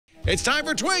It's time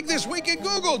for Twig This Week in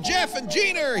Google. Jeff and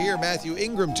Gina are here. Matthew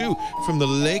Ingram, too, from the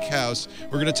Lake House.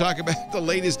 We're going to talk about the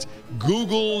latest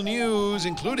Google news,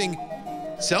 including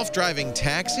self-driving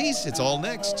taxis. It's all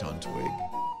next on Twig.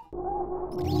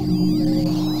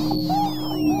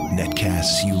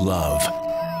 Netcasts you love.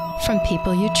 From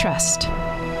people you trust.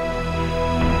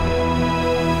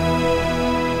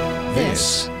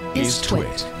 This is Twig.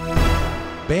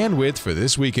 Bandwidth for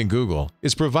This Week in Google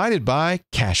is provided by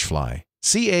Cachefly.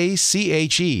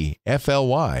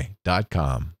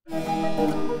 CACHEFLY.com.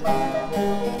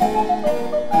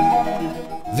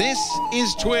 This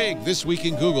is Twig, This Week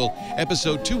in Google,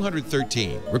 episode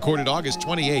 213, recorded August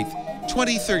 28th,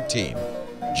 2013.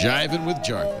 Jivin with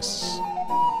Jarvis.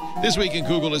 This Week in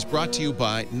Google is brought to you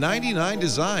by 99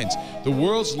 Designs, the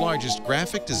world's largest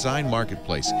graphic design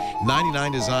marketplace.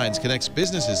 99 Designs connects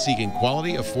businesses seeking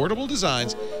quality, affordable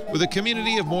designs with a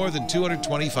community of more than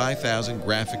 225,000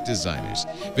 graphic designers.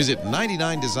 Visit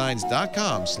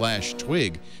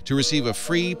 99designs.com/twig to receive a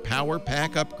free Power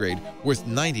Pack upgrade worth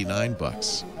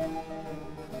 $99.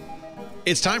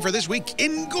 It's time for This Week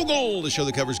in Google, the show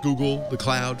that covers Google, the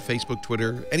cloud, Facebook,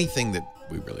 Twitter, anything that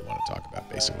we really want to talk about,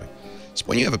 basically. So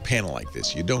when you have a panel like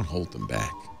this, you don't hold them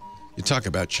back. You talk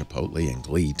about Chipotle and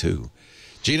Glee, too.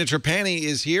 Gina Trapani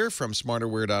is here from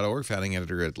smarterware.org, founding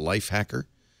editor at Lifehacker.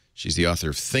 She's the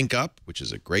author of Think Up, which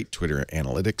is a great Twitter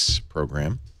analytics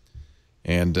program.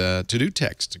 And To-Do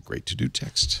Text, a great To-Do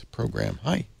Text program.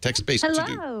 Hi, text-based To-Do.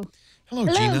 Hello. Hello,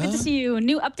 Gina. Good to see you.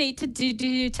 New update to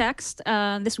Do Text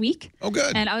this week. Oh,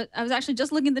 good. And I was actually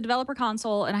just looking at the developer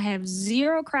console, and I have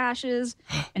 0 crashes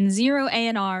and 0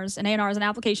 ANRs. And ANR is an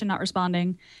application not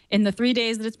responding in the 3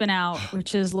 days that it's been out,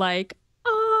 which is like,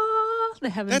 the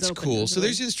heavens That's open. cool. So really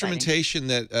there's instrumentation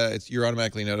that you're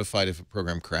automatically notified if a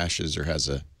program crashes or has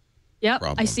a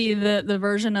problem. I see the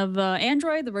version of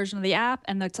Android, the version of the app,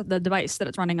 and the device that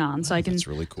it's running on. So I can, that's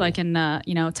really cool. So I can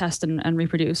test and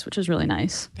reproduce, which is really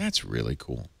nice. That's really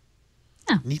cool.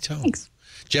 Yeah, neato. Thanks.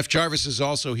 Jeff Jarvis is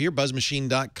also here,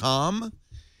 buzzmachine.com.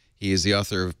 He is the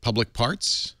author of Public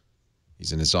Parts.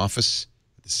 He's in his office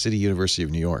at the City University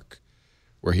of New York,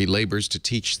 where he labors to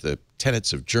teach the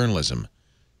tenets of journalism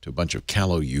to a bunch of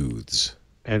callow youths.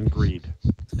 And greed.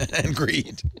 And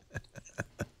greed.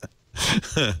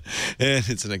 And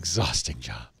it's an exhausting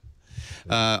job.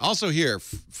 Also here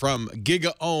from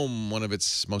GigaOM, one of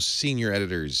its most senior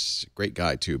editors, great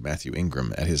guy too, Matthew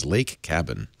Ingram, at his lake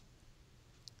cabin.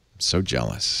 I'm so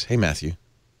jealous. Hey, Matthew.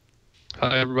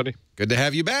 Hi, everybody. Good to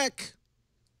have you back.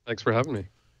 Thanks for having me.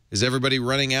 Is everybody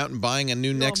running out and buying a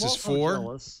new Nexus 4?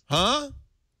 Jealous. Huh?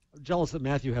 I'm jealous that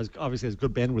Matthew obviously has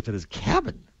good bandwidth at his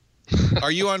cabin.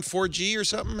 Are you on 4G or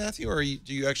something, Matthew, or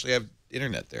do you actually have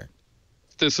internet there?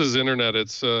 This is internet.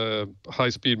 It's a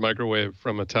high-speed microwave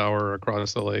from a tower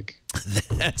across the lake.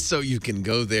 That's so you can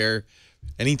go there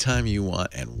anytime you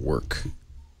want and work.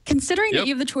 Considering that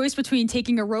you have the choice between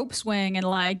taking a rope swing and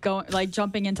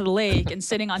jumping into the lake and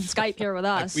sitting on Skype here with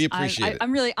us, we appreciate it.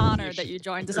 I'm really honored that you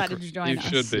decided to join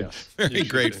us. You should be. Very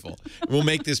grateful. We'll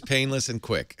make this painless and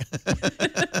quick.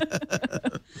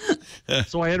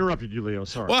 So I interrupted you, Leo.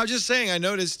 Sorry. Well, I'm just saying, I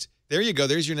noticed. There you go.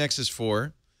 There's your Nexus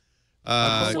 4.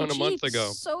 I bought one a month ago.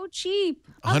 So cheap.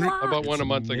 I bought one a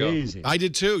month ago. I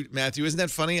did too, Matthew. Isn't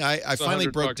that funny? I finally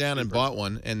broke down and bought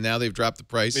one, and now they've dropped the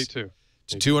price. Me too.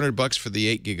 To $200 for the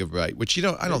 8 gigabyte, which I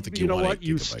don't think you want. You know what? 8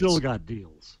 You gigabytes. still got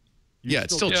deals. Yeah,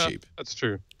 it's still cheap. That's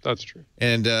true. That's true.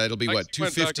 And it'll be what,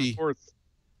 $250?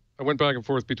 I went back and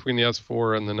forth between the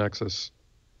S4 and the Nexus,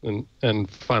 and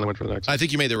finally went for the Nexus. I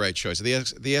think you made the right choice. The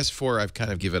S4 I've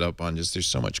kind of given up on. Just there's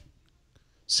so much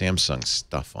Samsung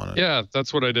stuff on it. Yeah,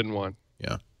 that's what I didn't want.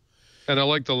 Yeah. And I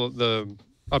like the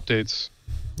updates.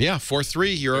 Yeah,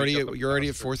 4.3. You're already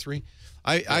at 4.3.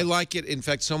 I like it, in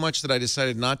fact, so much that I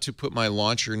decided not to put my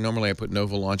launcher. Normally, I put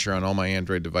Nova Launcher on all my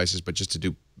Android devices, but just to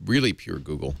do really pure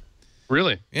Google.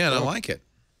 Really? Yeah, and I like it.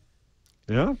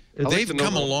 Yeah? They've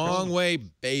come a long way,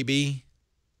 baby.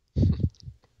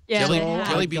 Yeah,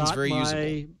 Jelly Bean's very usable.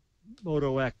 My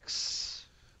Moto X.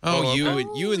 Oh, you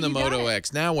and the you Moto got it.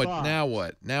 X. Now what? Now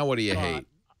what? Now what do you hate?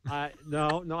 I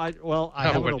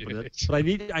haven't opened it, but I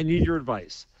need your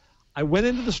advice. I went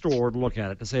into the store to look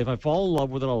at it to say if I fall in love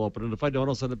with it, I'll open it. If I don't,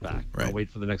 I'll send it back. Right. I'll wait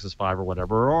for the Nexus 5 or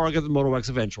whatever, or I'll get the Moto X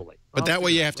eventually. But that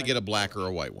way you have to get a black or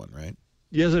a white one, right?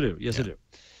 Yes, I do. Yes, I do.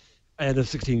 And a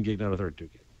 16 gig, not a 32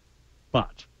 gig.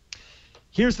 But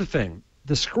here's the thing.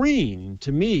 The screen,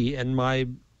 to me and my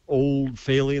old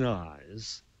failing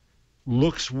eyes,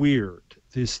 looks weird.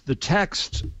 The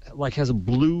text has a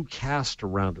blue cast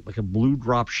around it, like a blue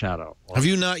drop shadow. Have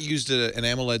you not used an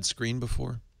AMOLED screen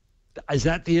before? Is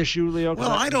that the issue, Leo?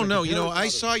 Well, I don't know. I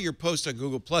saw your post on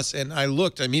Google Plus, and I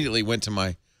immediately went to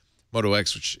my Moto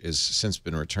X, which has since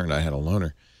been returned. I had a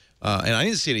loaner. And I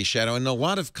didn't see any shadow. And a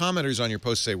lot of commenters on your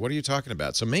post say, what are you talking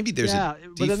about? So maybe there's a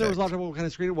defect. But then there was a lot of what kind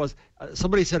of screen it was.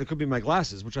 Somebody said it could be my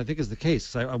glasses, which I think is the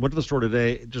case. I went to the store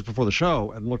today just before the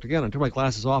show and looked again. I took my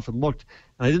glasses off and looked,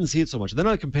 and I didn't see it so much. And then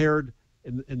I compared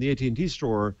in the AT&T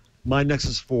store my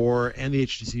Nexus 4 and the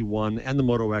HTC One and the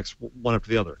Moto X, one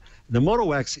after the other. And the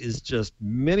Moto X is just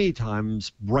many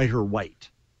times brighter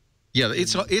white. Yeah,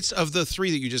 it's of the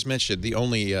three that you just mentioned, the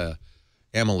only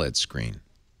AMOLED screen.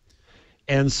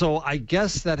 And so I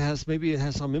guess that maybe it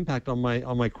has some impact on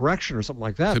my correction or something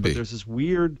like that. Could but be. There's this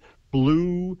weird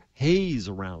blue haze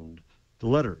around the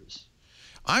letters.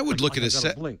 I would look at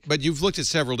it, but you've looked at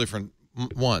several different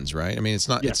ones, right? I mean, it's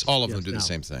not. Yes, it's all of them yes, do now. the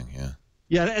same thing. Yeah.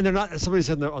 Yeah, and they're not. Somebody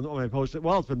said on my post,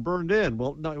 well, it's been burned in.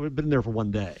 Well, no, it would have been there for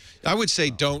one day. I would say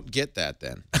don't get that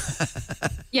then.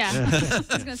 Yeah,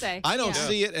 I was gonna say. I don't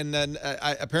see it, and then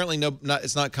apparently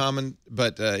it's not common.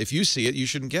 But if you see it, you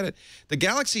shouldn't get it. The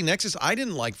Galaxy Nexus I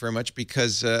didn't like very much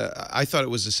because I thought it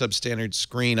was a substandard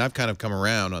screen. I've kind of come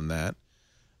around on that.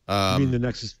 You mean the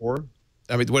Nexus 4?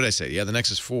 I mean, what did I say? Yeah, the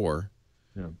Nexus 4.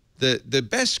 Yeah. The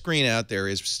best screen out there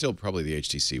is still probably the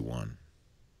HTC One.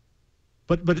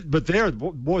 But there,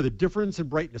 boy, the difference in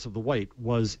brightness of the white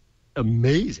was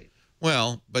amazing.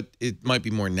 Well, but it might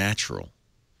be more natural.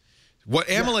 What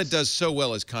AMOLED does so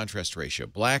well is contrast ratio.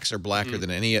 Blacks are blacker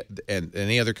than any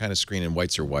other kind of screen, and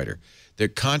whites are whiter. The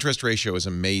contrast ratio is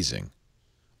amazing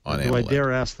on AMOLED. Do I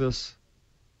dare ask this?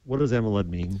 What does AMOLED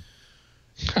mean?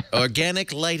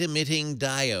 Organic light emitting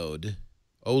diode,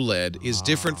 OLED, is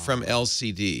different from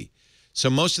LCD. So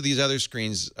most of these other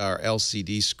screens are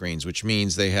LCD screens, which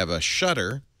means they have a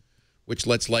shutter which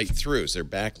lets light through. So they're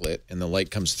backlit, and the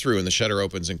light comes through, and the shutter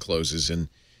opens and closes, and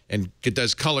it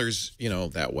does colors, you know,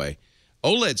 that way.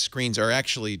 OLED screens are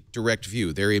actually direct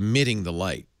view. They're emitting the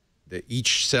light.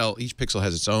 Each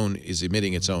pixel is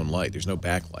emitting its own light. There's no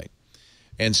backlight.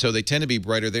 And so they tend to be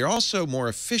brighter. They're also more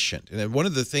efficient. And then one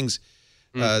of the things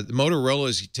Motorola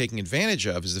is taking advantage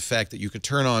of is the fact that you can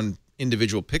turn on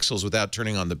individual pixels without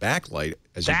turning on the backlight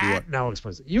as you do. That now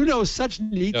explains it. You know such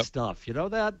neat stuff. You know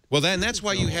that? Well, then that's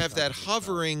why you have that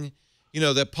hovering, you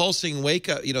know, the pulsing wake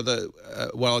up, you know,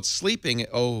 while it's sleeping.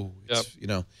 You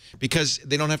know, because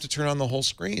they don't have to turn on the whole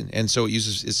screen, and so it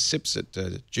sips it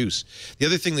juice. The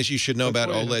other thing that you should know about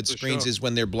OLED screens is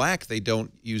when they're black, they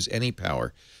don't use any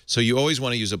power. So you always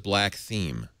want to use a black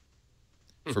theme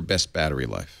for best battery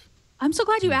life. I'm so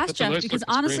glad you asked, That's a Jeff, nice because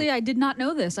looking honestly, screen. I did not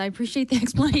know this. I appreciate the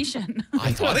explanation.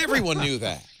 I thought everyone knew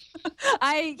that.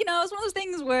 You know, it's one of those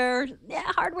things where,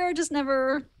 hardware just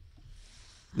never.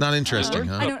 Not interesting,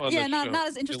 huh? Not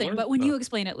as interesting. But when you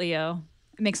explain it, Leo,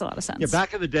 it makes a lot of sense. Yeah,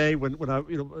 back in the day when I,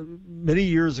 many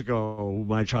years ago,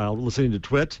 my child listening to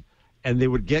Twit, and they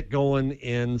would get going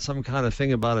in some kind of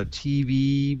thing about a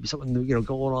TV, something,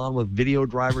 going on with video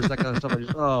drivers, that kind of stuff. I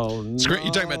just, no.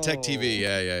 You're talking about tech TV,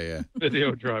 yeah.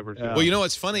 Video drivers. Yeah. Well, you know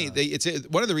what's funny? It's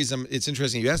one of the reasons it's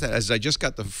interesting you asked that is I just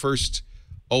got the first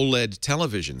OLED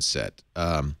television set.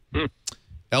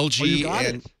 LG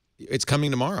and it's coming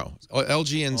tomorrow.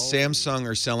 LG and Samsung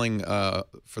are selling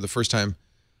for the first time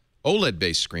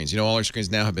OLED-based screens. You know, all our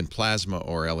screens now have been plasma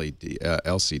or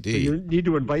LCD. So you need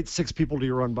to invite 6 people to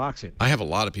your unboxing. I have a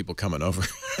lot of people coming over.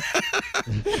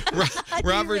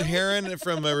 Robert Heron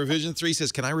from Revision 3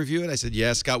 says, can I review it? I said,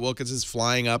 yes. Scott Wilkins is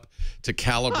flying up to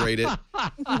calibrate it.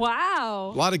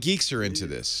 Wow. A lot of geeks are into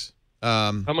this.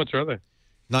 How much are they?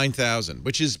 9,000,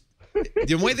 which is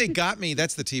the way they got me.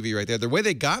 That's the TV right there. The way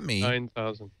they got me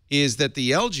 9,000 is that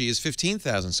the LG is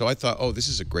 15,000. So I thought, oh, this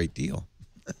is a great deal.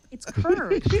 It's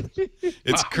curved.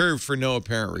 It's curved for no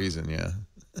apparent reason, yeah.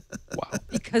 Wow.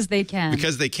 Because they can.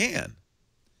 Because they can.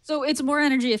 So it's more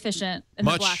energy efficient, and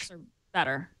the blacks are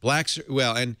better.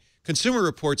 Well, and Consumer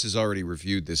Reports has already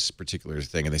reviewed this particular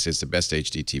thing, and they say it's the best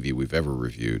HD TV we've ever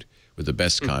reviewed, with the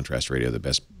best contrast ratio, the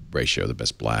best ratio, the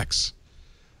best blacks,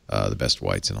 the best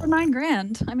whites, and all. For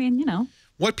 $9,000, I mean,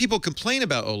 What people complain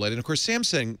about OLED, and of course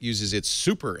Samsung uses its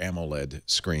Super AMOLED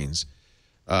screens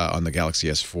on the Galaxy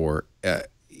S4,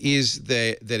 is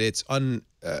that it's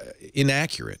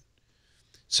inaccurate.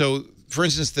 So, for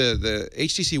instance, the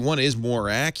HTC One is more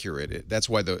accurate. That's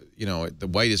why the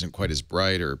white isn't quite as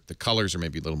bright, or the colors are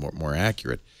maybe a little more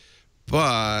accurate.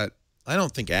 But I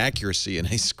don't think accuracy in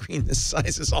a screen this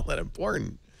size is all that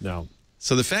important. No.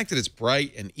 So the fact that it's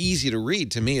bright and easy to read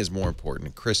to me is more important,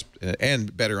 and crisp,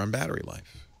 and better on battery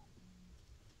life.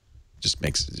 Just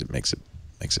makes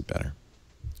it better.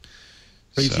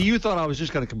 But so, you thought I was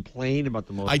just going to complain about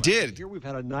the Moto X. I did. Here we've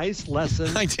had a nice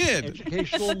lesson. I did.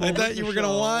 Educational moment. I thought you were going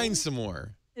to whine some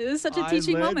more. It was such a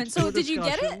teaching moment. So did you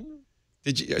get it?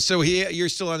 Did you? So you're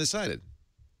still undecided.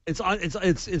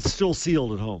 It's still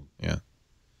sealed at home. Yeah.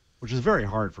 Which is very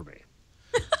hard for me.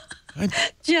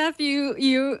 Jeff,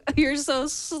 you're so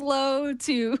slow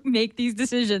to make these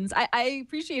decisions. I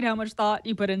appreciate how much thought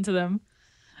you put into them.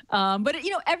 But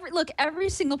every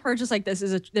single purchase like this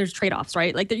there's trade-offs,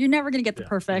 right? Like you're never going to get the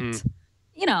perfect,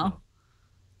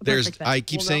 I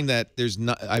keep saying that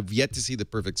I've yet to see the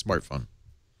perfect smartphone.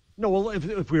 No, well,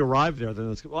 if we arrive there,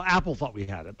 then Apple thought we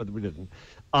had it, but we didn't.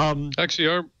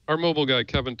 Actually, our mobile guy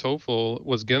Kevin Toffel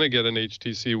was gonna get an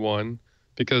HTC One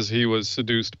because he was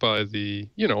seduced by the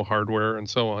hardware and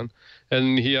so on,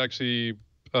 and he actually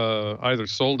either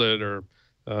sold it or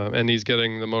and he's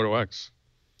getting the Moto X.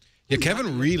 Yeah,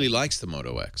 Kevin really likes the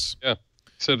Moto X. Yeah,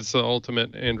 he said it's the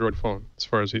ultimate Android phone as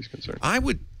far as he's concerned. I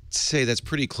would say that's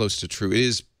pretty close to true. It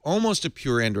is almost a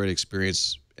pure Android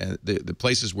experience. The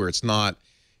places where it's not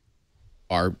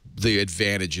are the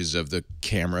advantages of the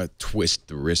camera, twist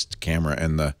the wrist camera,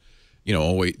 and the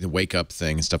wake up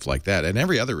thing and stuff like that. In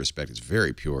every other respect, it's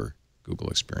very pure Google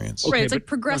experience. Right, it's like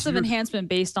progressive enhancement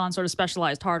based on sort of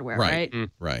specialized hardware, right?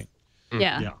 Right.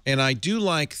 Yeah. And I do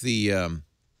like the,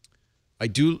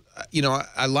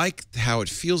 I like how it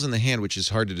feels in the hand, which is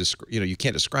hard to describe. You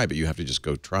can't describe it. You have to just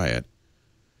go try it.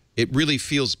 It really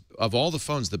feels, of all the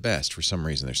phones, the best for some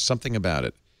reason. There's something about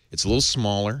it. It's a little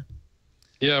smaller.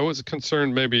 Yeah, I was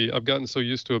concerned maybe I've gotten so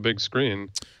used to a big screen.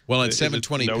 Well, it's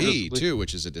 720p too,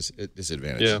 which is a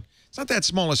disadvantage. Yeah. It's not that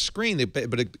small a screen,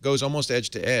 but it goes almost edge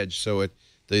to edge, so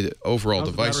the overall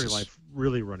device battery life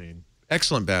really running.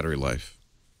 Excellent battery life,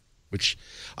 which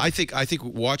I think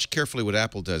watch carefully what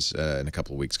Apple does in a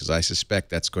couple of weeks, because I suspect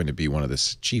that's going to be one of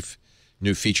the chief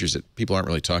new features that people aren't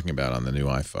really talking about on the new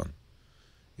iPhone.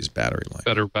 Is battery life.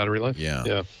 Better battery life. Yeah.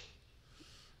 Yeah.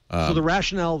 So the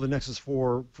rationale of the Nexus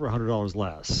 4 for $100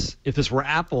 less, if this were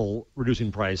Apple reducing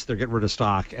price, they're getting rid of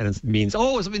stock, and it means,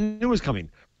 something new is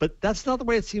coming. But that's not the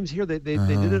way it seems here. They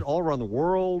did it all around the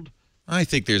world. I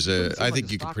think you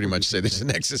could pretty much say there's a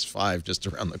Nexus 5 just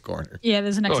around the corner. Yeah,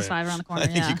 there's a Nexus 5 around the corner. I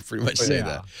think you could pretty much say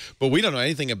that. But we don't know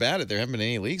anything about it. There haven't been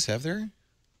any leaks, have there?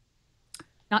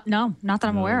 Not that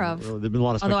I'm aware of. There've been a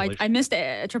lot of speculation.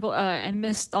 Although I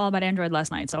missed all about Android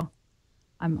last night, so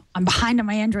I'm behind on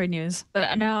my Android news.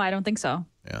 But no, I don't think so.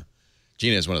 Yeah,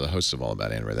 Gina is one of the hosts of All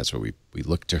About Android. That's why we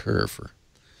look to her for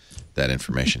that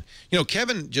information.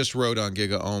 Kevin just wrote on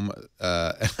GigaOM.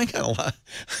 I got a lot.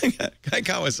 Guy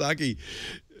Kawasaki.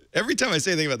 Every time I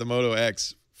say anything about the Moto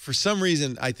X, for some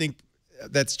reason I think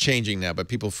that's changing now. But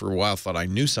people for a while thought I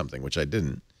knew something, which I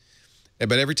didn't.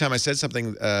 But every time I said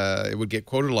something, it would get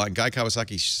quoted a lot. And Guy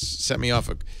Kawasaki sent me off.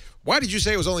 Why did you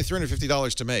say it was only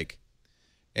 $350 to make?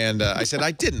 And I said,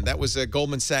 I didn't. That was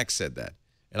Goldman Sachs said that.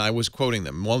 And I was quoting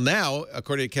them. Well, now,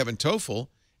 according to Kevin Toffel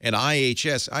and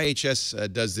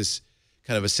IHS does this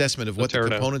kind of assessment of what the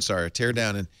components are, a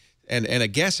teardown, and a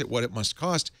guess at what it must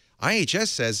cost. IHS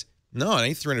says, no, it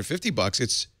ain't $350.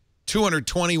 It's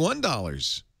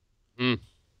 $221.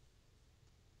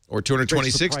 Or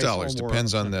 $226.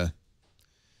 Depends on the...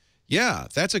 Yeah,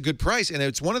 that's a good price. And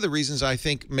it's one of the reasons I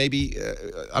think maybe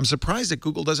I'm surprised that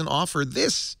Google doesn't offer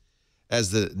this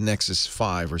as the Nexus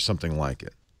 5 or something like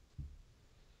it.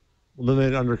 Well, then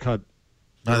they'd undercut.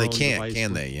 No, they can't,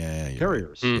 can they? Yeah.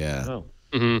 Carriers. Right. Yeah.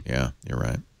 No. Yeah, you're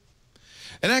right.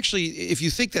 And actually, if you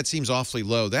think that seems awfully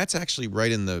low, that's actually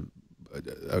right in the,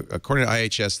 according to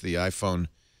IHS, the iPhone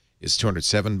is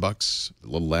 $207, a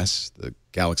little less. The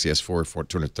Galaxy S4 for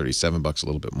 $237, a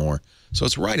little bit more. So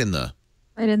it's right in the...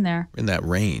 Right in there. In that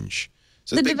range.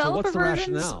 So the developer what's the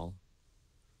versions? rationale?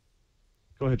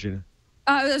 Go ahead, Gina.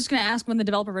 I was going to ask when the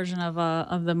developer version of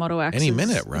the Moto X any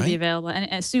minute, right? Will be available,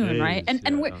 and soon, right?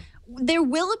 And there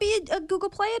will be a Google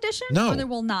Play edition? No. Or there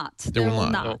will not? There will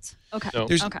not. No. Okay. No.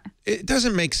 Okay. It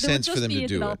doesn't make sense for them to do it.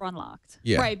 Developer unlocked.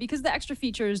 Yeah. Right, because the extra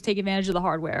features take advantage of the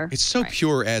hardware. It's so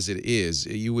pure as it is.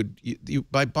 You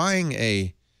by buying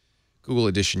a Google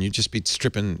edition, you'd just be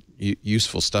stripping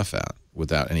useful stuff out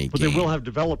without any But gain. they will have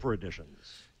developer editions.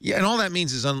 Yeah, and all that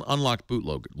means is unlocked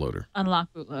bootloader.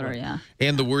 Unlocked bootloader, yeah.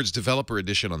 And the words developer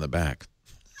edition on the back.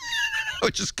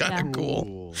 Which is kind of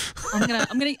cool.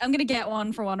 I'm gonna get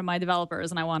one for one of my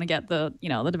developers, and I want to get the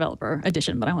the developer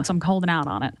edition, but I'm holding out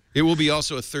on it. It will be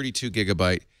also a 32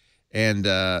 gigabyte, and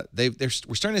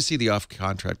we're starting to see the off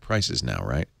contract prices now,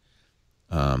 right?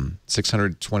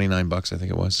 $629, I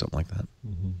think it was, something like that.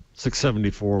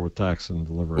 $674 with tax and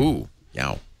delivery. Ooh,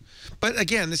 yow. But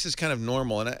again, this is kind of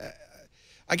normal, and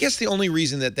I guess the only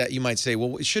reason that you might say,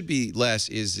 well, it should be less,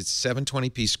 is it's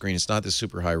 720p screen. It's not the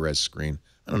super high res screen.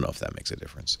 I don't know if that makes a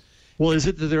difference. Well, is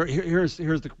it here's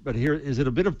it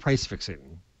a bit of price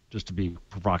fixing, just to be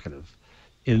provocative,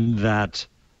 in that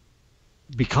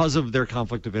because of their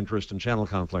conflict of interest and channel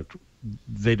conflict,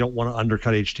 they don't want to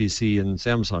undercut HTC and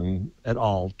Samsung at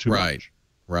all too much.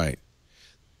 Right.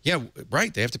 Yeah,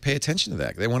 right. They have to pay attention to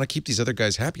that. They want to keep these other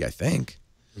guys happy, I think.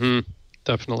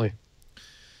 Definitely.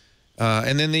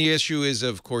 And then the issue is,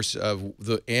 of course, of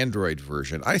the Android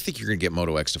version. I think you're going to get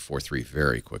Moto X to 4.3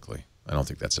 very quickly. I don't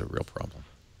think that's a real problem.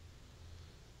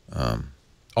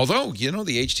 Although, you know,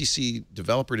 the HTC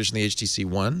Developer Edition, the HTC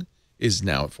One, is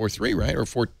now at 4.3, right? Or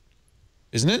 4,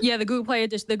 isn't it? Yeah, the Google Play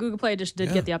Edition. The Google Play Edition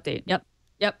did get the update. Yep.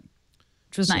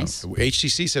 Which was nice.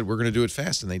 HTC said we're going to do it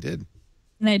fast, and they did.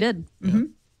 And they did. Yeah.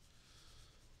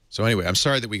 So anyway, I'm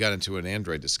sorry that we got into an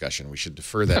Android discussion. We should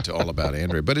defer that to All About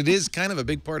Android. But it is kind of a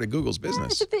big part of Google's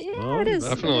business. Yeah, it is.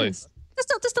 Definitely. It is.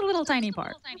 Just a little tiny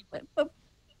part. But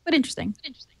interesting.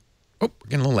 Oh, we're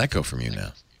getting a little echo from you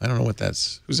now. I don't know what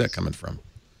that's. Who's that coming from?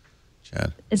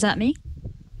 Chad? Is that me?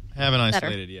 I haven't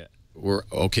isolated yet. We're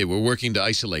working to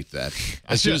isolate that.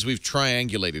 As soon as we've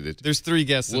triangulated it, There's 3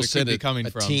 guests that we'll it could send be coming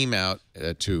a from. team out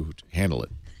to handle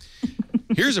it.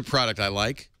 Here's a product I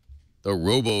like, the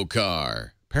Robo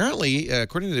Car. Apparently,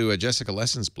 according to Jessica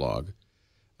Lesson's blog,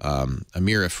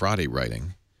 Amir Efrati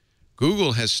writing,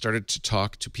 Google has started to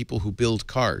talk to people who build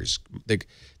cars.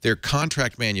 They're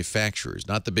contract manufacturers,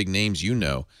 not the big names you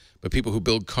know, but people who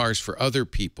build cars for other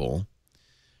people,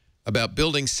 about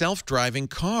building self-driving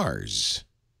cars.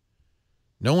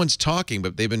 No one's talking,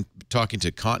 but they've been talking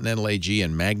to Continental AG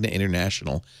and Magna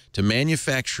International to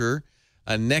manufacture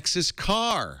a Nexus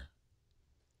car.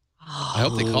 I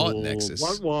hope they call it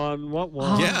Nexus. What one?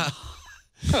 Yeah.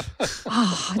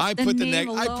 I put the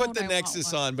the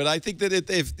Nexus on, but I think that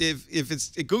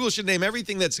if Google should name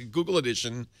everything that's a Google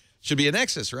edition should be a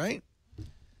Nexus, right?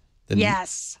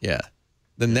 Yes. Yeah.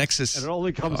 The Nexus. And it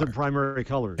only comes in primary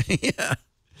colors. Yeah.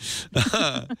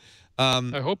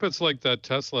 I hope it's like that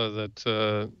Tesla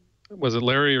that was it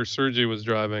Larry or Sergey was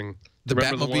driving. The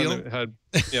Remember Batmobile? The one that had,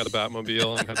 the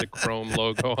Batmobile and had the chrome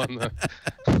logo on the.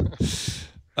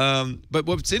 But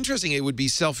what's interesting, it would be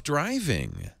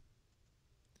self-driving.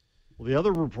 Well, the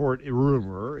other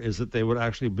rumor is that they would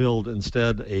actually build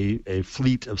instead a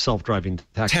fleet of self-driving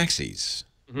taxis.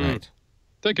 Right.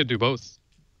 They could do both.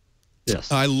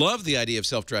 Yes. I love the idea of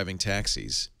self-driving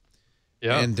taxis.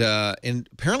 Yeah. And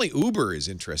apparently Uber is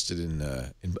interested in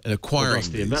acquiring the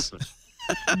these. investment.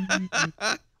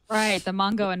 Right, the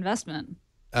Mongo investment.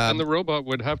 And the robot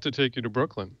would have to take you to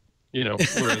Brooklyn. You know,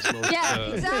 whereas most,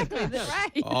 Yeah, exactly. That's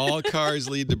right. All cars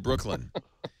lead to Brooklyn.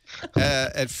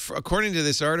 According to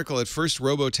this article, at first,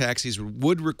 Robo Taxis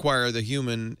would require the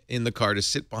human in the car to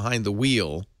sit behind the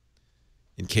wheel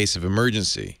in case of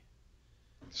emergency.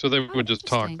 So they would just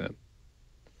talk then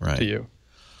to you.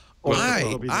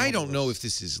 I don't know if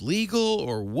this is legal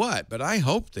or what, but I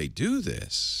hope they do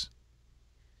this.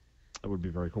 That would be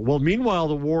very cool. Well, meanwhile,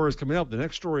 the war is coming up. The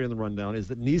next story in the rundown is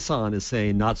that Nissan is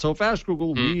saying, not so fast,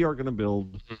 Google. We are going to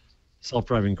build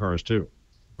self-driving cars, too.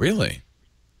 Really?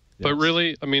 But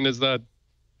really, I mean, is that,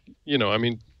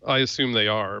 I assume they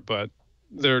are, but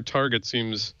their target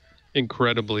seems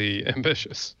incredibly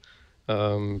ambitious.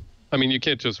 I mean, you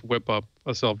can't just whip up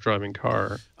a self-driving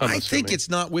car. I think it's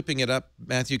not whipping it up,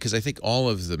 Matthew, because I think all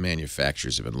of the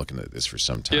manufacturers have been looking at this for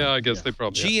some time. Yeah, I guess they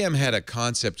probably GM had a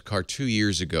concept car 2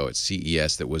 years ago at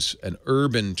CES that was an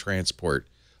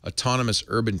autonomous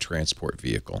urban transport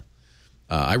vehicle.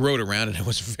 I rode around and it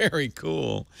was very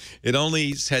cool. It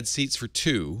only had seats for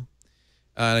 2.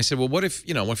 And I said, well, what if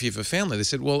you have a family? They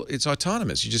said, well, it's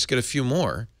autonomous. You just get a few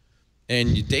more and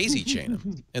you daisy chain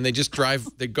them. And they just drive,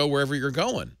 they go wherever you're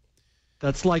going.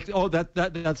 That's like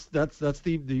that's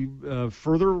the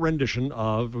further rendition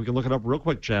of, we can look it up real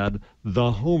quick, Chad,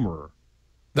 the Homer.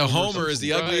 The Homer is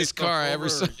the ugliest car I ever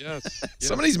saw. Yes.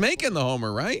 Somebody's making the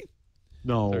Homer, right?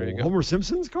 No, Homer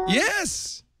Simpson's car?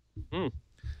 Yes.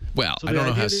 Well, So I don't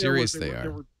know how serious they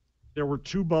are. There were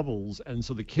 2 bubbles, and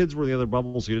so the kids were the other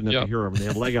bubbles, so you didn't have to hear them. They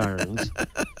had leg irons.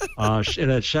 It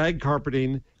had shag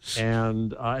carpeting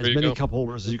and as many cup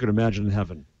holders as you could imagine in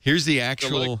heaven. Here's the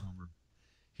actual.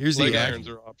 Here's leg the irons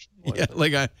are optional.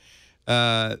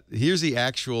 Yeah, here's the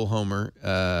actual Homer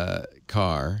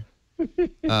car.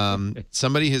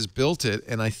 Somebody has built it,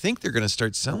 and I think they're going to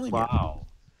start selling it. Wow.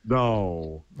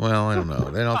 No. Well, I don't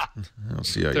know. I don't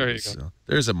see how There you you go. sell.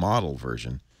 There's a model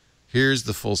version. Here's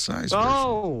the full-size version.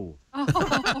 Oh.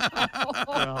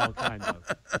 Well, kind of.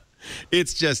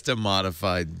 It's just a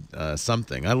modified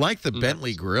something. I like the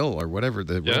Bentley grill or whatever,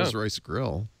 the Rolls-Royce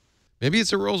grill. Maybe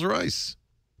it's a Rolls-Royce.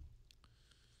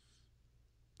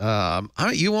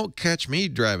 You won't catch me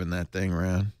driving that thing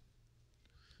around.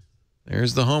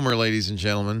 There's the Homer, ladies and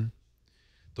gentlemen.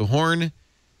 The horn,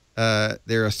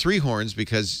 there are 3 horns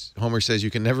because Homer says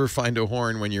you can never find a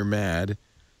horn when you're mad.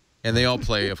 And they all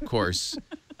play, of course,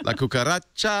 La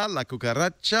cucaracha, la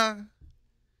cucaracha.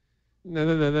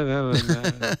 No.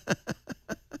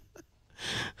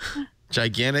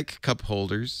 Gigantic cup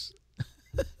holders.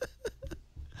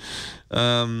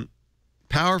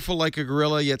 Powerful like a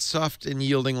gorilla, yet soft and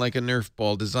yielding like a Nerf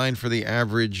ball, designed for the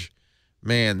average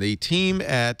man. The team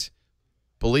at,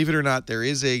 believe it or not, there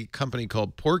is a company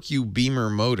called Porcu Beamer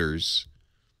Motors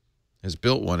has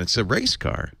built one. It's a race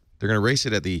car. They're going to race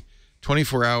it at the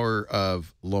 24-hour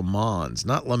of Le Mans,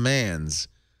 not Le Mans,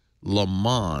 Le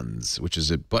Mans, which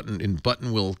is at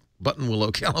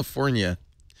Buttonwillow, California,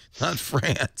 not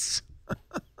France.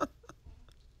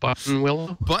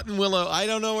 Buttonwillow. I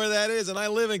don't know where that is, and I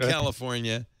live in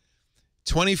California.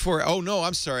 24. Oh, no,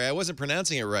 I'm sorry. I wasn't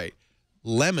pronouncing it right.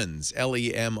 Lemons,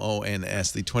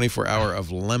 Lemons, the 24-hour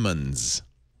of Lemons.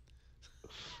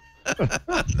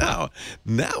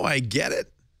 Now I get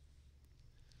it.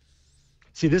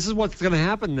 See, this is what's going to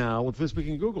happen now with This Week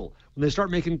in Google. When they start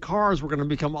making cars, we're going to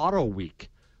become Auto Week.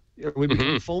 We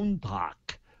become Phone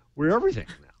Talk. We're everything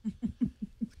now.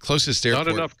 Closest airport.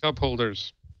 Not enough cup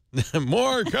holders.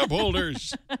 More cup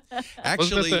holders.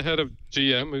 Actually, wasn't it the head of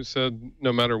GM who said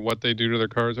no matter what they do to their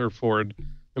cars, or Ford,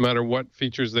 no matter what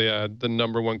features they add, the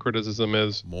number one criticism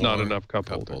is not enough cup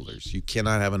holders. You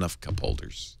cannot have enough cup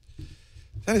holders.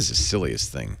 That is the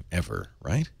silliest thing ever,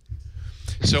 right?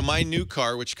 So my new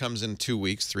car, which comes in 2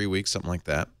 weeks, 3 weeks, something like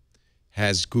that,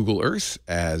 has Google Earth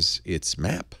as its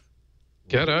map.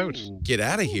 Get out. Get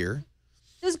out of here.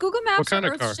 Does Google Maps kind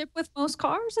or of car? Earth ship with most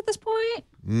cars at this point?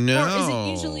 No. Or is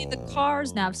it usually the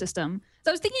car's nav system?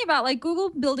 So I was thinking about like Google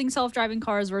building self-driving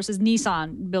cars versus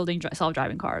Nissan building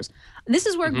self-driving cars. This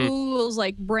is where Google's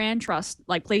like brand trust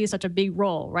like plays such a big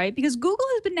role, right? Because Google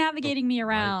has been navigating me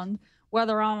around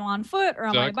whether I'm on foot or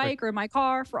on my bike or in my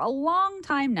car for a long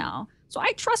time now. So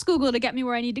I trust Google to get me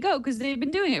where I need to go because they've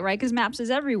been doing it, right? Because Maps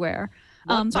is everywhere.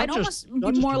 So I'd almost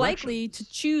be more likely to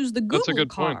choose the Google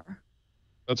car. Point.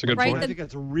 That's a good point. point. I think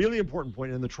that's a really important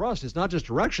point. And the trust is not just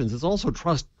directions. It's also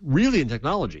trust really in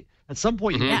technology. At some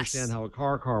point, you understand how a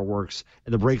car works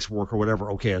and the brakes work or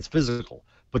whatever. Okay, it's physical.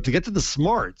 But to get to the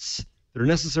smarts that are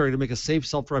necessary to make a safe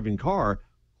self-driving car,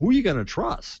 who are you going to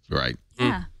trust? Right.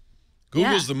 Yeah.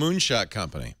 Google's the moonshot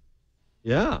company.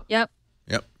 Yeah. Yep.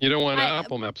 You don't want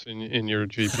Apple Maps in your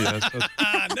GPS.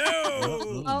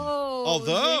 No. Oh.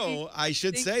 Although I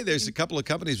should say there's a couple of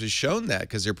companies who've shown that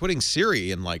because they're putting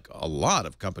Siri in, like a lot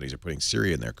of companies are putting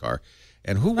Siri in their car.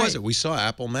 And who was it? We saw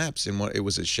Apple Maps in one. It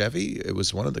was a Chevy. It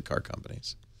was one of the car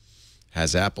companies.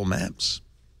 Has Apple Maps.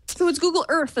 So it's Google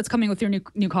Earth that's coming with your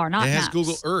new car, not It has Maps.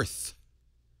 Google Earth.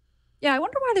 Yeah, I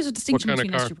wonder why there's a distinction What kind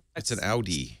between of those two It's products. an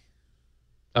Audi.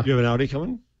 You have an Audi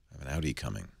coming? I have an Audi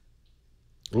coming.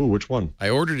 Ooh, which one? I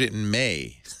ordered it in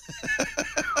May.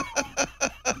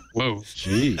 Whoa.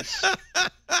 Jeez.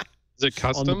 Is it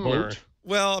custom or?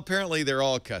 Well, apparently they're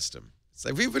all custom.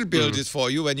 So we will build it for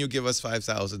you when you give us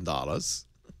 $5,000.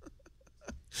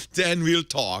 Then we'll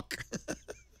talk.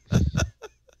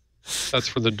 That's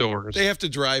for the doors. They have to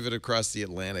drive it across the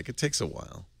Atlantic. It takes a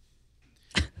while.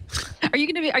 Are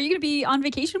you gonna be on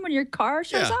vacation when your car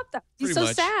shows up? That'd be pretty so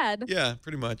much. sad. Yeah,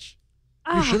 pretty much.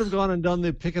 You should have gone and done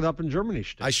the pick it up in Germany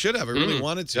shtick. I should have. I really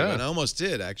wanted to, and I almost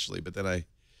did, actually. But then I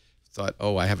thought,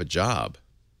 oh, I have a job.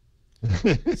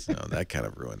 So that kind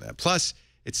of ruined that. Plus,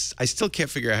 I still can't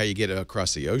figure out how you get it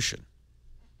across the ocean.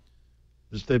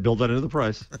 Just they build that into the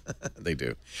price. They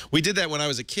do. We did that when I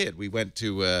was a kid. We went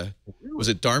to, was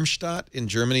it Darmstadt in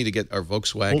Germany to get our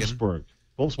Volkswagen?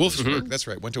 Wolfsburg, that's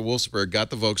right. Went to Wolfsburg, got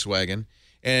the Volkswagen,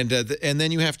 and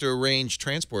then you have to arrange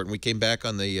transport. And we came back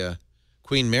on the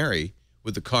Queen Mary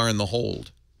with the car in the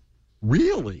hold.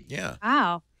 Really? Yeah.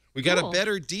 Wow. We got a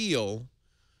better deal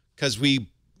because we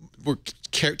were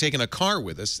taking a car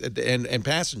with us and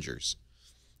passengers.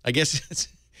 I guess it's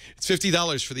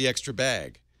 $50 for the extra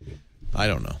bag. I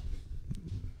don't know.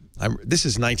 This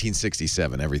is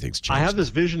 1967. Everything's changed. I have this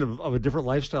vision of a different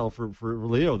lifestyle for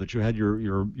Leo, that you had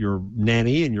your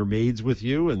nanny and your maids with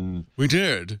you, and we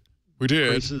did.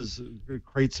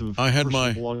 Crates of I had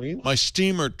belongings. my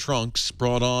steamer trunks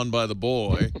brought on by the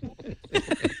boy.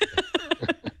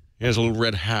 He has a little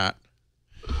red hat.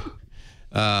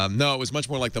 No, it was much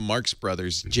more like the Marx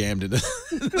Brothers jammed into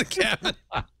the cabin.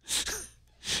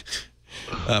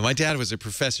 My dad was a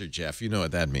professor, Jeff. You know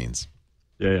what that means.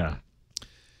 Yeah.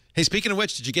 Hey, speaking of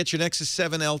which, did you get your Nexus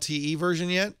 7 LTE version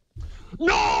yet?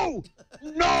 No!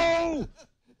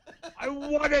 I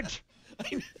want it.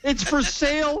 It's for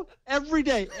sale every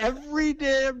day. Every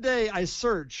damn day I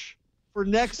search for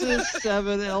Nexus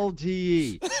 7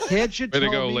 LTE. Can't you tell me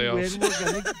Leo. when we're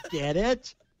going to get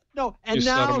it? No, and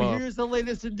now here's the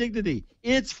latest indignity.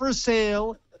 It's for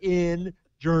sale in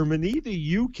Germany,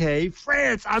 the UK,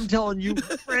 France. I'm telling you,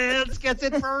 France gets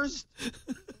it first.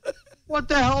 What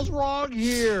the hell's wrong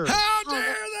here? How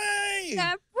dare they?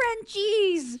 The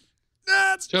Frenchies.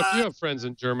 That's Jeff, not... you have friends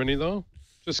in Germany, though.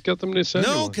 Just get them to send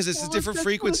you No, one. because it's the Well, different that's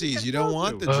frequencies. what You don't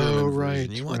want the Oh, German right,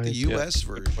 version. You want the right. US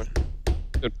version.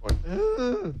 Good point.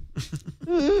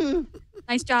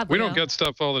 Nice job. We Leo. don't get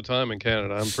stuff all the time in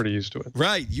Canada. I'm pretty used to it.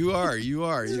 Right, you are.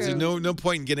 There's no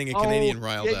point in getting a Canadian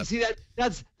riled yeah, up. You see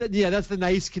that's the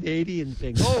nice Canadian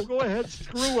thing. Oh, go ahead,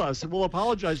 screw us, and we'll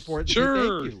apologize for it. And say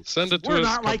Sure. thank you. Send it to We're us a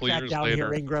not like couple that years down later.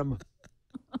 here, Ingram.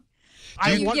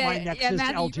 I want my Nexus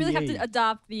Matt, LTE. you really have to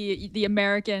adopt the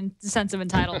American sense of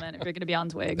entitlement if you're going to be on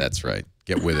Twig. That's right.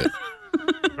 Get with it.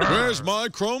 Where's my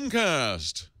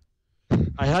Chromecast?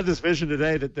 I had this vision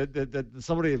today that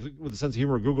somebody with a sense of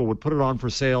humor at Google would put it on for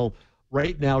sale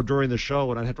right now during the show,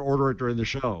 and I'd have to order it during the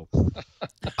show.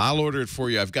 I'll order it for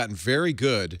you. I've gotten very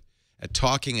good at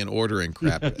talking and ordering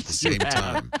crap at the same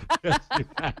time.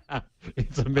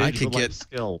 It's a major life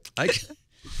skill.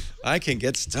 I can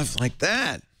get stuff like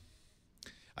that.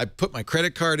 I put my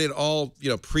credit card in all,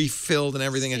 pre-filled and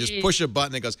everything, and just push a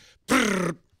button. It goes.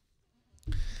 Brrr.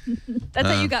 That's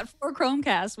how you got 4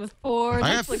 Chromecasts with 4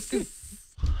 I Netflix.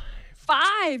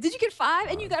 5. Did you get 5?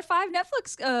 And you got 5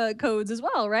 Netflix codes as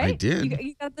well, right? I did.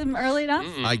 You got them early enough?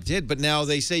 I did, but now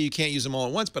they say you can't use them all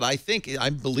at once. But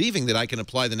I'm believing that I can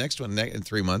apply the next one in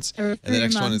 3 months, and the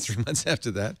next one in 3 months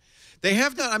after that. They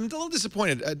have not. I'm a little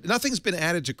disappointed. Nothing's been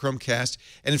added to Chromecast,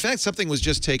 and in fact, something was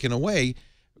just taken away.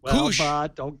 Well, Koosh.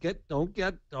 but don't get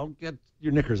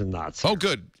your knickers in knots. Oh,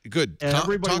 good. And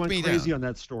everybody Talk went me crazy down. on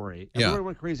that story. Yeah. Everybody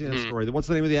went crazy on that story. What's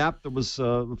the name of the app that was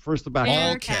first the back?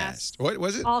 Allcast. What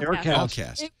was it?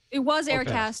 Allcast. It was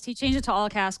Aircast. He changed it to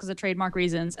Allcast because of trademark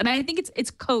reasons. And I think it's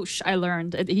Kosh, I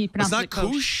learned. He It's pronounced not it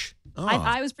Kosh. Koosh? Oh.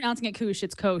 I was pronouncing it Koosh.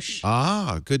 It's Kosh.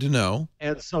 Ah, good to know.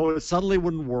 And so it suddenly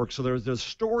wouldn't work. So there's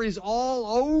stories all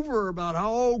over about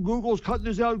how Google's cutting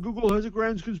this out. Google has a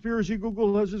grand conspiracy.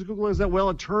 Google has this. Google has that. Well,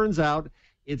 it turns out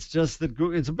it's just that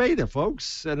it's a beta,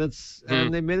 folks, and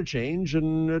and they made a change,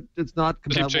 and it's not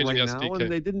compatible right now, SDK.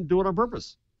 and they didn't do it on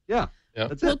purpose. Yeah.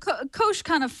 That's Well, it. Kosh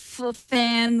kind of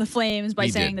fanned the flames by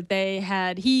saying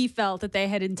that he felt that they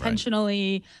had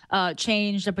intentionally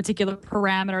changed a particular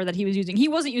parameter that he was using. He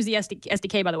wasn't using the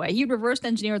SDK, by the way. He reversed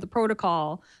engineered the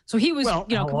protocol, so he was,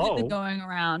 completely going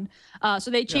around.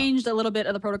 So they changed a little bit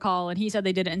of the protocol, and he said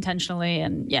they did it intentionally,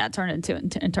 and turned it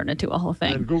into a whole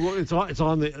thing. And Google, it's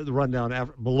on the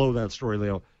rundown below that story,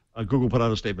 Leo. Google put out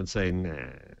a statement saying,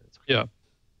 Yeah.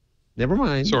 never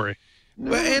mind. Sorry.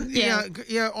 Well,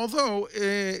 and although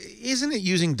isn't it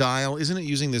using Dial? Isn't it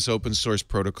using this open source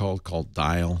protocol called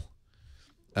Dial?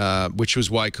 Which was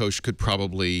why Kosh could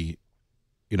probably,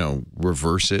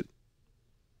 reverse it.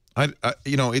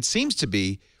 It seems to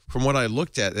be, from what I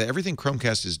looked at, that everything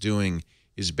Chromecast is doing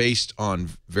is based on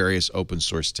various open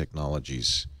source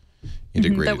technologies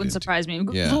integrated. That wouldn't surprise me.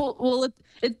 Yeah. Well,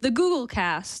 the Google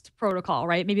Cast protocol,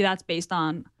 right? Maybe that's based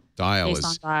on Dial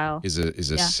Dial. is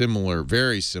a similar,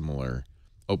 very similar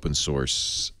open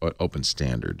source, open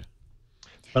standard.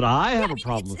 But I have a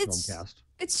problem with Chromecast.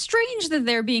 It's strange that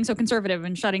they're being so conservative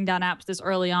and shutting down apps this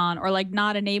early on, or like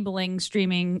not enabling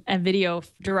streaming and video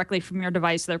directly from your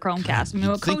device to their Chromecast. I mean,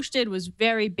 what Kosh did was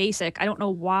very basic. I don't know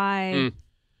why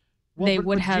they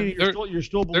would have. You're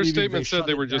still Their believing statement said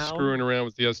they were just screwing around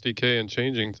with the SDK and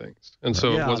changing things, and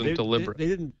so it wasn't deliberate. They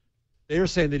didn't. They were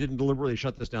saying they didn't deliberately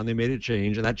shut this down. They made a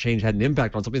change, and that change had an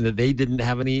impact on something that they didn't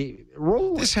have any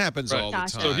role in. This happens all the time.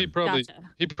 So he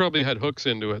probably had hooks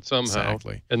into it somehow,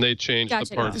 and they changed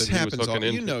the part that he was hooking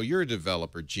into. You're a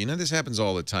developer, Gina. This happens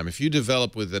all the time. If you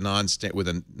develop with a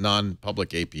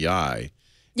non-public API,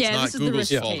 it's not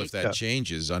Google's fault if that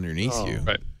changes underneath you.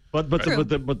 Right. But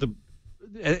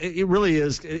it really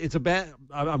is. It's a bad.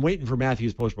 I'm waiting for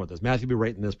Matthew's post about this. Matthew will be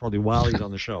writing this probably while he's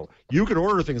on the show. You can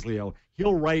order things, Leo.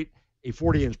 He'll write a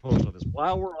 40-inch post on this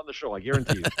while we're on the show. I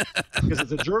guarantee you, because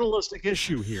it's a journalistic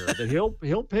issue here that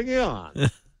he'll ping you on.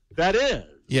 That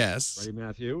is ready,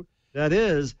 Matthew. That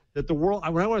is that the world.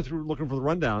 When I went through looking for the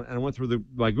rundown and I went through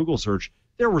my Google search,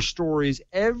 there were stories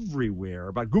everywhere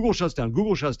about Google shuts down,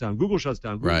 Google shuts down, Google shuts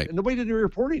down, and nobody did any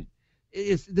reporting.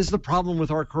 This is the problem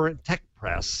with our current tech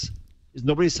press. Is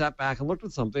nobody sat back and looked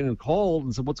at something and called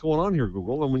and said, what's going on here,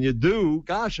 Google? And when you do,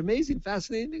 gosh, amazing,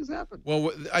 fascinating things happen.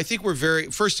 Well, I think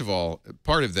first of all,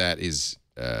 part of that is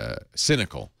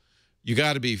cynical. You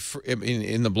got to be,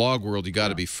 in the blog world, you got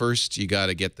to be first. You got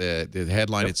to get the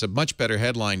headline. It's a much better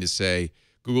headline to say,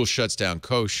 Google shuts down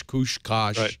Kosh,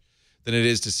 than it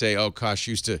is to say, oh, Kosh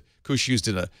used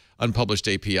an unpublished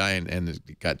API and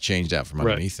it got changed out from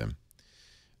underneath him.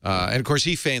 And of course,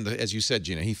 he fanned as you said,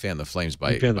 Gina, he fanned the flames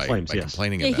by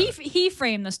complaining about it. He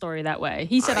framed the story that way.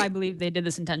 He said, "I believe they did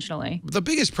this intentionally." The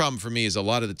biggest problem for me is a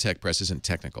lot of the tech press isn't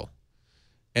technical,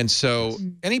 and so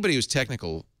anybody who's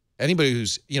technical, anybody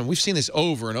who's we've seen this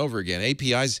over and over again.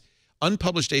 APIs,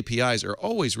 unpublished APIs, are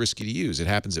always risky to use. It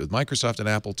happens with Microsoft and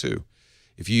Apple too.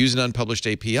 If you use an unpublished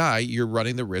API, you're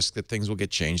running the risk that things will get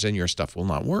changed and your stuff will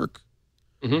not work.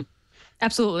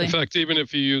 Absolutely. In fact, even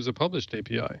if you use a published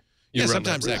API.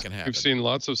 Sometimes that can happen. We've seen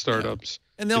lots of startups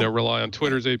rely on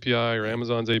Twitter's API or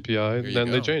Amazon's API, and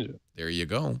then they change it. There you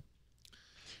go.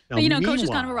 Now, but, Coach is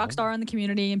kind of a rock star in the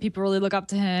community, and people really look up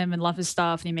to him and love his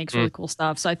stuff, and he makes really cool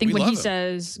stuff. So I think when he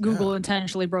says, Google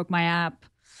intentionally broke my app,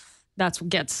 that's what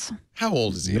gets... How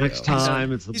old is he? Next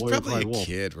time, it's the He's boy probably wolf. a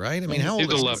kid, right? I mean, how old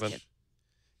He's is 11.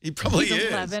 He probably He's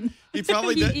is. 11. He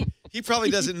probably he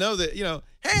probably doesn't know that,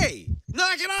 hey,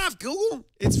 knock it off, Google.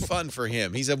 It's fun for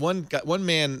him. He's a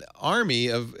one-man army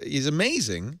of, he's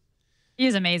amazing. He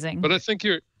is amazing. But I think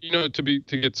to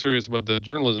get serious about the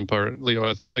journalism part, Leo,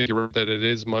 I think you're right that it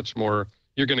is much more,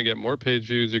 you're going to get more page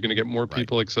views, you're going to get more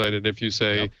people excited if you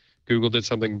say Google did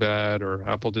something bad or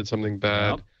Apple did something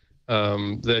bad,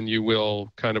 then you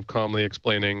will kind of calmly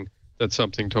explaining that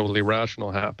something totally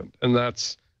rational happened. And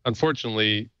that's,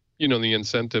 unfortunately, the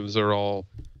incentives are all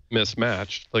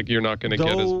mismatched. Like, you're not going to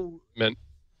get as meant.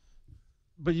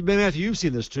 But Matthew, you've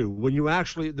seen this too. When you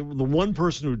actually, the one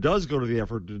person who does go to the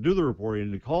effort to do the reporting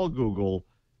and to call Google,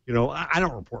 I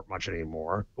don't report much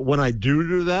anymore. But when I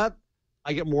do that,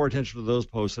 I get more attention to those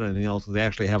posts than anything else, because they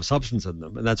actually have substance in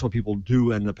them, and that's what people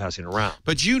do end up passing around.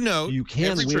 But you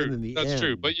can win in the end. That's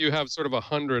true. But you have sort of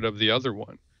 100 of the other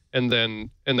one, and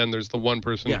then there's the one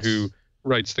person who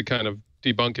writes the kind of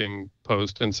debunking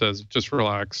post and says, just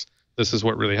relax, this is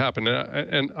what really happened.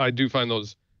 And I do find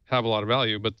those have a lot of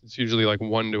value, but it's usually like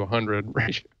 1 to 100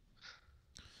 ratio.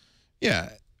 Yeah.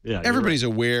 Everybody's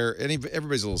aware, and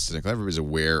everybody's a little cynical. Everybody's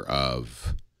aware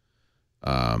of,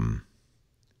 how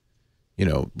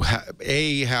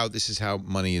this is how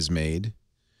money is made,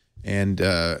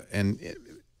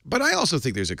 but I also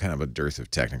think there's a kind of a dearth of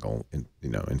technical,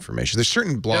 information. There's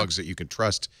certain blogs that you can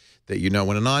trust that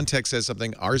when a non-tech says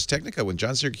something, Ars Technica, when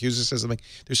John Syracuse says something,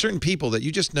 there's certain people that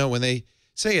you just know when they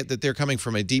say it that they're coming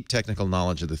from a deep technical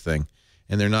knowledge of the thing,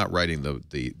 and they're not writing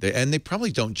and they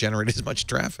probably don't generate as much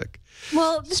traffic.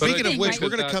 Well, speaking of which, we're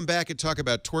going to come back and talk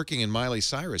about twerking and Miley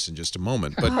Cyrus in just a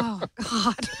moment. But oh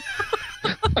God.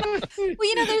 Well,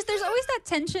 there's always that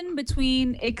tension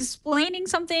between explaining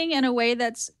something in a way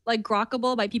that's like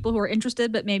grokkable by people who are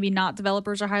interested, but maybe not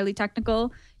developers or highly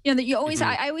technical. That you always,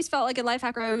 I always felt like a life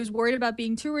hacker, I was worried about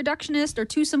being too reductionist or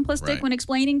too simplistic when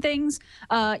explaining things.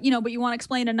 But you want to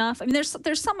explain enough. I mean,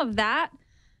 there's some of that,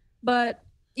 but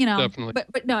definitely.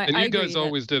 But no, and I you guys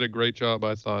always did a great job,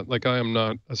 I thought. Like, I am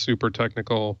not a super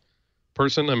technical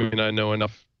person. I mean, I know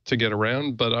enough to get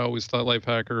around, but I always thought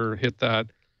Lifehacker hit that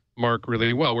mark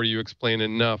really well, where you explain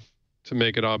enough to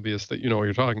make it obvious that you know what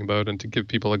you're talking about and to give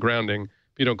people a grounding.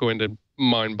 You don't go into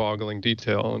mind-boggling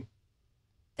detail.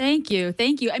 Thank you.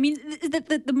 I mean,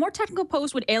 the more technical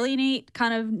post would alienate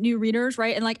kind of new readers,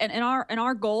 right? And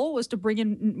our goal was to bring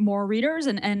in more readers.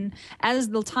 And as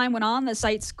the time went on, the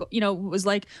sites, was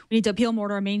like, we need to appeal more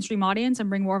to our mainstream audience and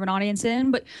bring more of an audience in.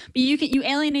 But you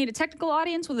alienate a technical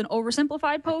audience with an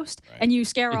oversimplified post, and you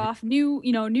scare off new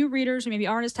readers who maybe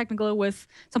aren't as technical with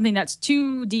something that's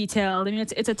too detailed. I mean,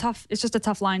 it's just a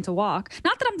tough line to walk.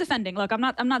 Not that I'm defending. Look, I'm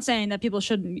not saying that people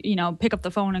shouldn't, pick up the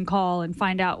phone and call and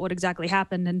find out what exactly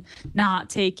happened and not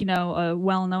take, a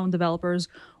well-known developer's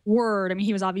word. I mean,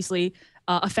 he was obviously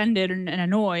offended and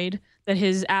annoyed that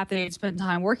his app that he'd spent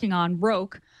time working on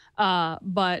broke.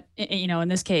 But in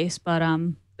this case, but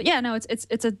yeah, no,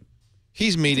 it's a.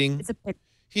 He's meeting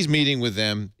with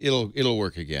them. It'll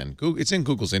work again. It's in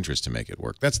Google's interest to make it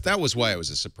work. That was why it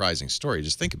was a surprising story.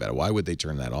 Just think about it. Why would they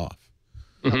turn that off?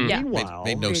 Yeah. Meanwhile,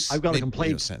 I've got a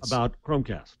complaint about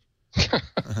Chromecast.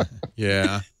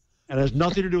 Yeah. And it has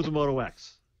nothing to do with the Moto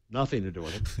X. Nothing to do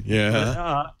with it.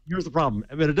 Yeah. Here's the problem.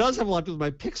 I mean, it does have a lot to do with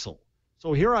my Pixel.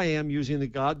 So here I am using the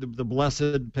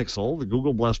blessed Pixel, the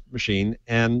Google blessed machine,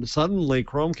 and suddenly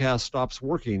Chromecast stops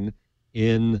working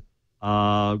in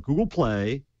Google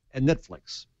Play and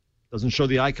Netflix. Doesn't show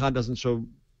the icon, doesn't show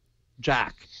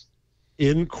Jack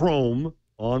in Chrome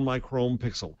on my Chrome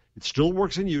Pixel. It still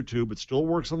works in YouTube. It still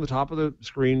works on the top of the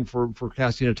screen for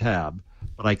casting a tab,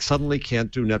 but I suddenly can't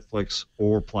do Netflix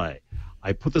or Play.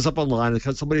 I put this up online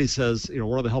because somebody says,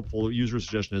 one of the helpful user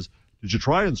suggestion is, did you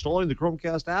try installing the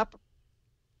Chromecast app?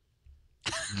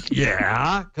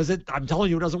 Yeah, because I'm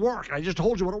telling you it doesn't work. I just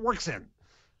told you what it works in.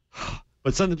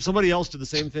 But somebody else did the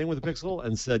same thing with the Pixel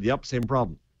and said, yep, same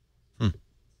problem.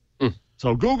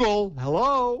 So Google,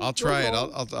 hello. I'll try it.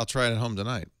 I'll try it at home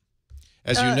tonight.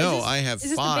 As you know, I have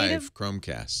 5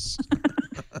 Chromecasts.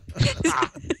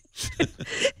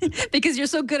 Because you're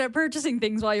so good at purchasing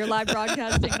things while you're live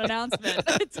broadcasting an announcement.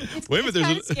 It's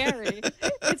kind of scary.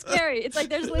 It's scary. It's like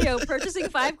there's Leo purchasing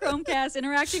 5 Chromecasts,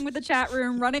 interacting with the chat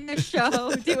room, running a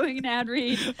show, doing an ad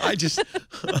read. I just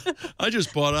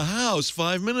bought a house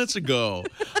 5 minutes ago.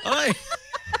 I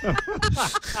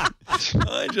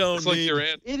don't It's like need. your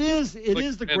aunt. It is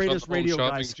the greatest radio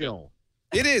guy skill.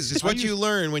 It is. It's what you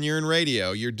learn when you're in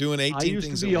radio. You're doing 18 I used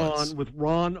things to be at once. on with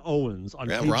Ron Owens on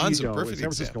KGO Ron's a in perfect San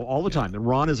Francisco example. all the time, and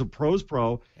Ron is a pro's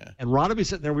pro. Yeah. And Ron would be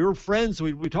sitting there. We were friends, so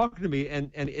he'd be talking to me,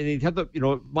 and he'd have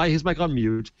his mic on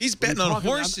mute. He's betting on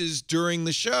horses during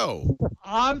the show.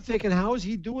 I'm thinking, how is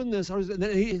he doing this? And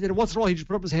then once in a while, he'd just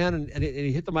put up his hand and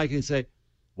he hit the mic and he'd say,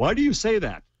 "Why do you say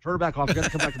that? Turn it back off. You got to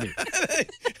come back to me."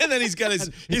 And then he's got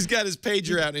his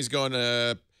pager out and he's going,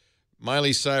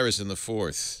 Miley Cyrus in the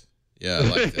 4th. Yeah, I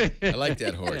like that. I like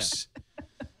that horse.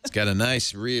 It's got a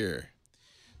nice rear.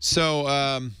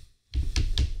 So,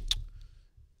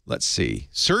 let's see.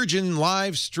 Surgeon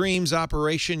live streams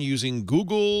operation using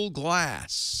Google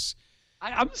Glass.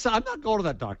 I'm not going to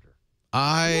that doctor.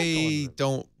 I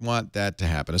don't want that to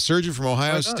happen. A surgeon from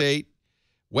Ohio State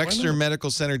Wexner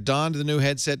Medical Center donned the new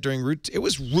headset during it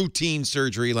was routine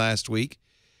surgery last week,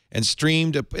 and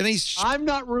streamed I'm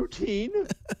not routine.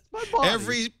 My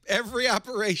body. Every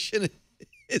operation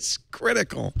is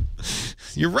critical.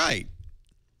 You're right.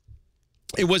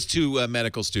 It was 2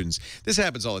 medical students. This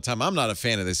happens all the time. I'm not a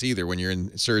fan of this either. When you're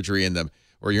in surgery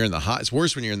or you're in the it's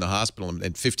worse when you're in the hospital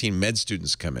and 15 med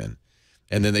students come in,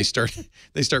 and then they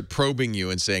start probing you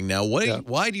and saying, "Now,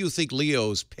 why do you think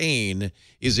Leo's pain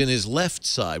is in his left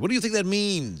side? What do you think that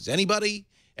means? Anybody?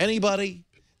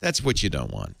 That's what you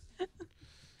don't want."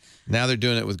 Now they're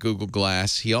doing it with Google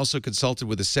Glass. He also consulted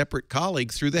with a separate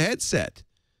colleague through the headset.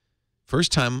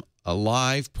 First time a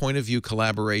live point-of-view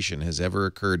collaboration has ever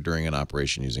occurred during an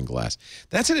operation using Glass.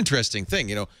 That's an interesting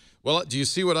thing. Well, do you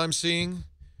see what I'm seeing?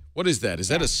 What is that? Is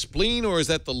that a spleen or is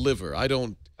that the liver? I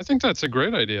think that's a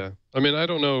great idea. I mean, I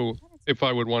don't know if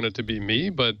I would want it to be me,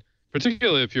 but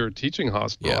particularly if you're a teaching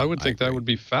hospital, I would think that would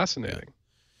be fascinating.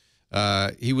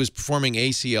 Yeah. He was performing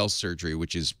ACL surgery,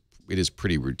 which is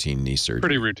pretty routine knee surgery.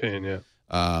 Pretty routine, yeah.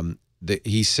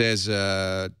 He says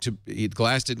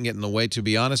Glass didn't get in the way. To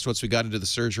be honest, once we got into the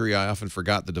surgery, I often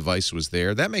forgot the device was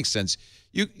there. That makes sense.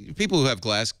 People who have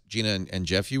Glass, Gina and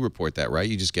Jeff, you report that, right?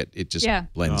 You just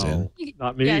blends in.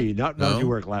 Not me. Not if you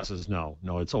wear glasses. No,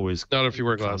 it's always not if you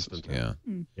wear glasses.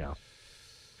 Constant. Yeah.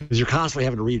 Because you're constantly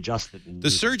having to readjust it.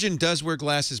 The surgeon does wear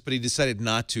glasses, but he decided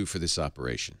not to for this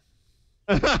operation.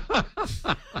 I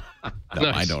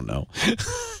don't know.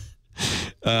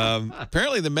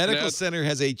 Apparently, the medical center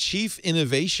has a chief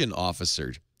innovation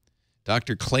officer,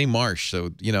 Dr. Clay Marsh.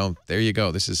 So, there you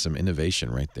go. This is some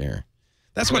innovation right there.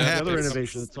 That's what happens. Another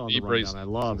innovation that's on the rundown I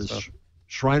love is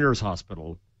Shriners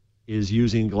Hospital is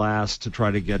using Glass to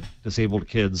try to get disabled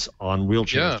kids on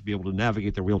wheelchairs to be able to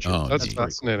navigate their wheelchairs. Oh, that's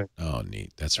fascinating. Oh,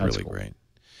 neat. That's really cool. Great.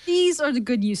 These are the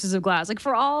good uses of Glass. Like,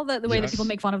 for all the way that people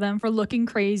make fun of them for looking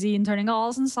crazy and turning all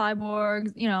of us into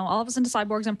cyborgs, all of us into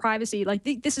cyborgs and privacy. Like,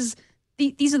 these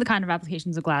are the kind of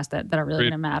applications of Glass that are really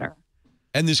going to matter.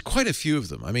 And there's quite a few of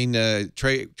them. I mean,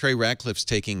 Trey Ratcliffe's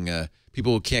taking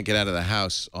people who can't get out of the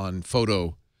house on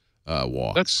photo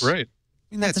walks. That's great.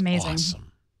 I mean, that's amazing.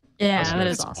 Awesome. Yeah, that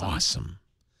is awesome.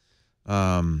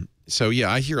 So,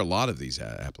 yeah, I hear a lot of these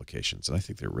applications, and I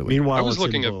think they're really Meanwhile, I was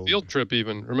looking at Field Trip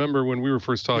even. Remember when we were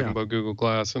first talking about Google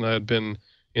Glass and I had been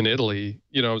in Italy,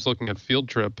 I was looking at Field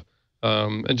Trip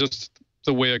and just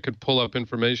the way I could pull up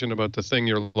information about the thing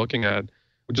you're looking at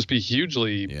would just be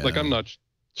hugely, like, I'm not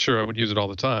sure I would use it all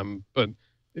the time, but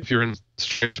if you're in a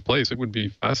strange place, it would be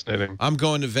fascinating. I'm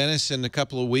going to Venice in a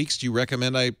couple of weeks. Do you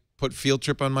recommend I put Field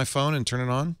Trip on my phone and turn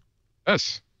it on?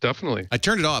 Yes, definitely. I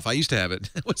turned it off. I used to have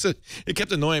it. It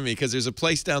kept annoying me because there's a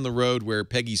place down the road where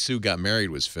Peggy Sue Got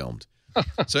Married was filmed.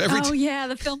 So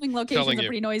the filming locations are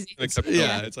pretty noisy. It's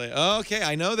like, okay,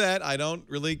 I know that. I don't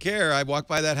really care. I walk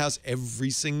by that house every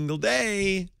single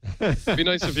day. It'd be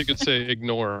nice if you could say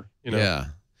ignore, Yeah.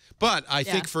 But I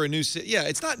think for a new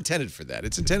it's not intended for that.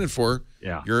 It's intended for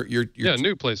your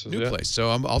new places. New place. So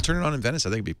I'll turn it on in Venice. I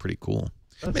think it'd be pretty cool.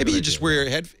 Maybe you just wear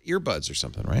earbuds or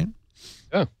something, right?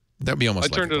 Yeah. That'd be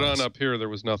almost I turned it on up here. There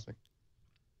was nothing.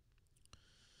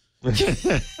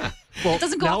 Well,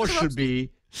 now it should be.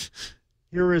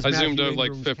 Here is I zoomed out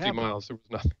like 50 miles. There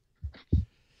was nothing.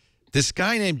 This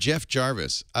guy named Jeff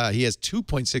Jarvis, he has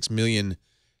 2.6 million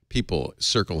people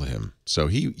circle him. So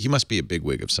he must be a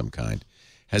bigwig of some kind.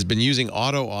 Has been using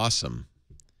Auto Awesome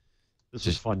This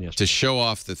was fun yesterday. To show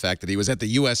off the fact that he was at the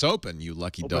U.S. Open, you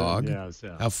lucky dog. Yes,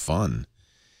 yeah. How fun.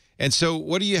 And so,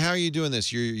 how are you doing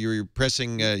this? You're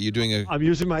pressing. You're doing a. I'm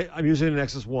using a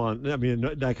Nexus 1. I mean,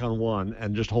 a Nikon 1,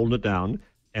 and just holding it down,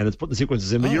 and it's putting the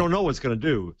sequences in. But you don't know what it's going to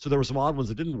do. So there were some odd ones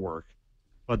that didn't work,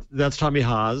 but that's Tommy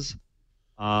Haas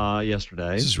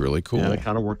yesterday. This is really cool. And it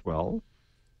kind of worked well.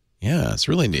 Yeah, it's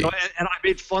really neat. And I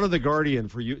made fun of the Guardian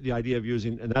for the idea of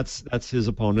using, and that's his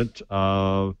opponent.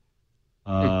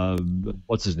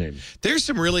 What's his name? There's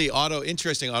some really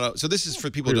interesting auto. So this is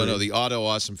for people who don't know the Auto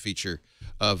Awesome feature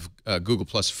of Google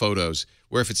Plus Photos,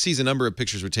 where if it sees a number of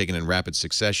pictures were taken in rapid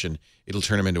succession, it'll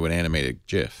turn them into an animated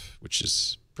GIF, which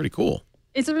is pretty cool.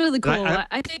 It's really cool.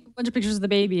 I take a bunch of pictures of the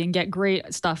baby and get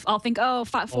great stuff. I'll think,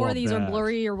 four of these are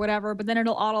blurry or whatever, but then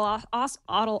it'll auto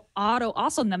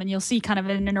awesome them, and you'll see kind of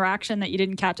an interaction that you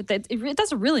didn't catch. It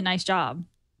does a really nice job.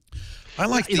 I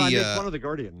like I made fun of the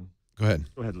Guardian. Go ahead.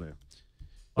 Go ahead, Leah.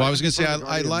 Well, I was going to say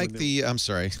I like the. I'm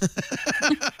sorry.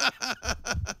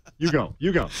 You go.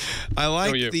 I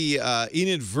like the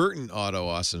inadvertent auto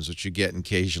awesomes, which you get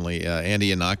occasionally.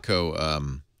 Andy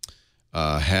Anako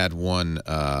had one.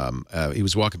 He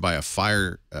was walking by a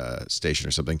fire station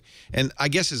or something, and I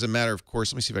guess as a matter of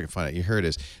course, let me see if I can find it. Here it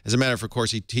is. As a matter of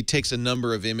course, he takes a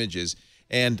number of images,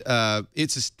 and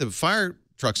the fire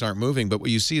trucks aren't moving, but what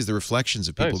you see is the reflections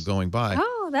of people going by.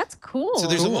 Oh, that's cool. So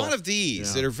there's a lot of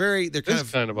these that are they're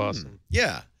kind of awesome.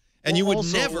 Yeah, and you would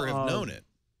never have known it.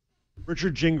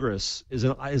 Richard Gingras is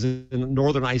in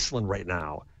northern Iceland right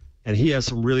now, and he has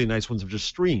some really nice ones of just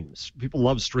streams. People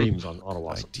love streams on Auto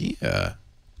Awesome. Idea.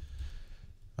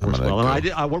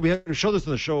 And we had to show this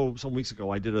in the show some weeks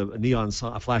ago. I did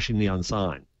a flashing neon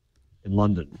sign in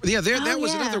London. Yeah, that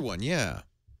was another one. Yeah.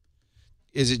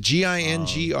 Is it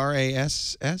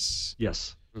Gingras?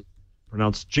 Yes.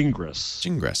 Pronounced Gingras.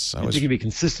 Gingras. I think he'd be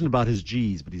consistent about his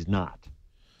G's, but he's not.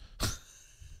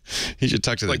 He should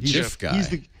talk to the GIF guy.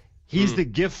 He's the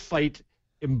GIF fight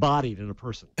embodied in a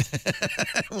person.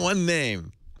 One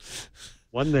name.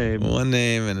 One name,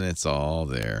 and it's all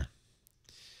there.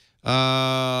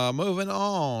 Moving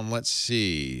on. Let's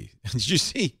see. Did you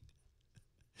see?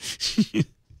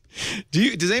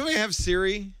 Does anybody have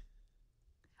Siri?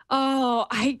 Oh,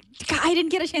 I didn't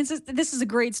get a chance. This is a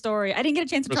great story. I didn't get a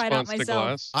chance to try it out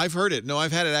myself. I've heard it. No,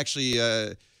 I've had it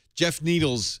actually. Jeff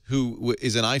Needles, who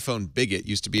is an iPhone bigot,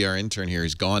 used to be our intern here.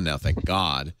 He's gone now, thank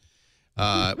God.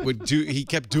 He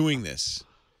kept doing this.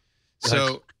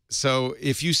 So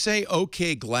if you say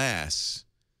 "OK Glass"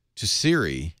 to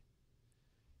Siri,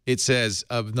 it says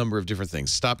a number of different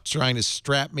things. Stop trying to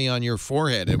strap me on your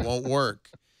forehead. It won't work.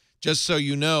 Just so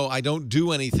you know, I don't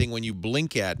do anything when you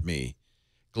blink at me.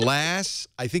 Glass,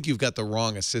 I think you've got the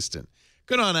wrong assistant.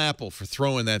 Good on Apple for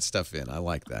throwing that stuff in. I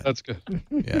like that. That's good.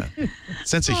 Yeah.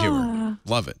 Sense of humor.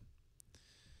 Love it.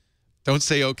 Don't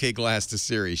say "OK Glass" to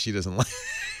Siri. She doesn't like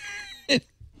it.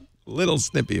 Little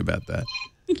snippy about that.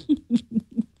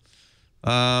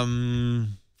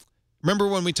 Remember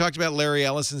when we talked about Larry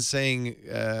Ellison saying, he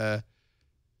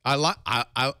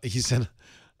said,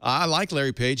 I like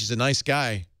Larry Page. He's a nice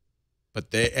guy. But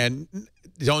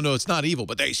it's not evil,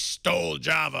 but they stole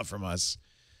Java from us.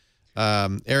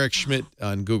 Eric Schmidt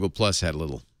on Google Plus had a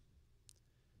little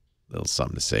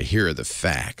something to say. Here are the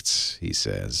facts, he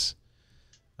says.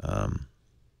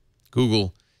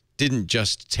 Google didn't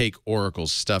just take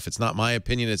Oracle's stuff. It's not my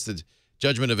opinion. It's the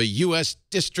judgment of a U.S.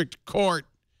 district court.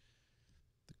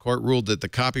 The court ruled that the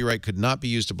copyright could not be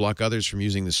used to block others from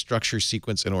using the structure,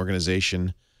 sequence, and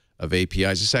organization of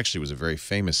APIs. This actually was a very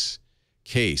famous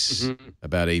case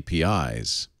about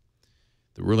APIs.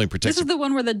 The ruling protects. This is the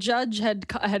one where the judge had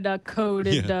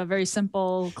coded a very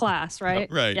simple class, right?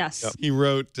 Right. Yes. Yep. He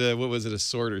wrote, what was it, a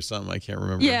sort or something? I can't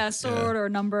remember. Yeah, sort or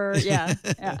number. Yeah.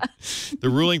 Yeah. The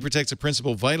ruling protects a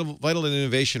principle vital in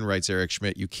innovation, writes Eric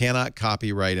Schmidt. You cannot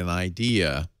copyright an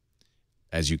idea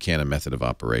as you can a method of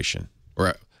operation,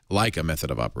 or like a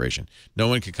method of operation. No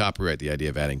one can copyright the idea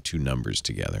of adding two numbers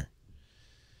together.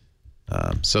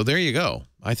 So there you go.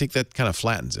 I think that kind of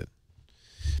flattens it.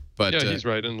 But yeah, he's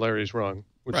right and Larry's wrong.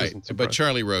 Which right. But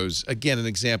Charlie Rose, again, an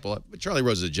example. Charlie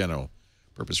Rose is a general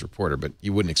purpose reporter, but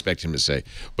you wouldn't expect him to say,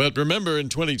 but remember in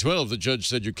 2012, the judge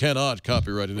said you cannot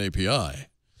copyright an API.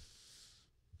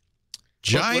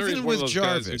 Jivin with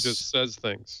Jarvis. Who just says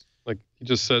things. Like, he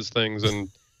just says things and,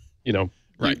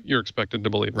 right. You're expected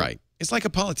to believe it. Right. It's like a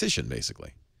politician,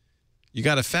 basically. You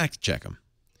got to fact check him.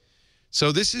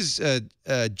 So this is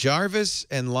Jarvis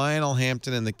and Lionel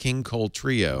Hampton and the King Cole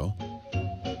Trio.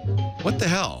 What the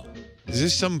hell? Is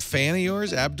this some fan of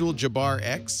yours, Abdul Jabbar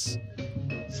X?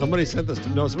 Somebody sent this to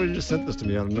me. No, somebody just sent this to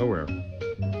me out of nowhere.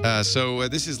 So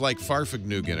this is like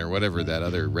Farfignugan or whatever, that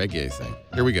other reggae thing.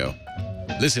 Here we go.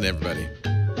 Listen, everybody.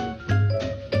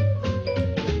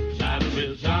 Jivin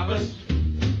with Jarvis.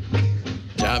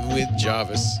 Jivin with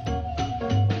Jarvis.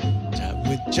 Jivin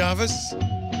with Jarvis.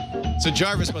 So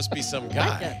Jarvis must be some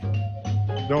guy.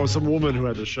 No, some woman who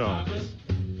had the show.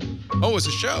 Oh, it's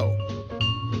a show.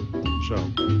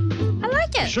 I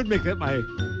like I it. should make that my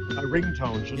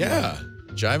ringtone, shouldn't Yeah.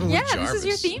 Jivin with Yeah, Jarvis. this is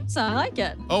your theme song. I like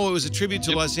it. Oh, it was a tribute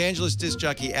to Los Angeles disc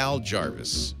jockey Al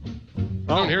Jarvis.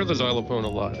 I don't hear the xylophone a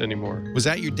lot anymore. Was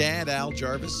that your dad, Al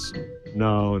Jarvis?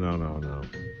 No.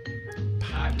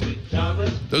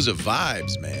 Those are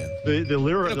vibes, man. The You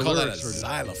lyrics. don't call that a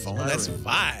xylophone. That's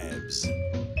vibes.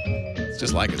 It's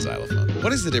just like a xylophone.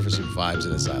 What is the difference between vibes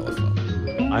and a xylophone?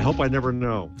 I hope I never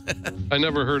know. I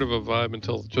never heard of a vibe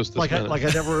until just this Like minute. I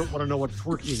never want to know what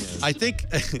twerking is. I think.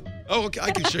 Oh, okay,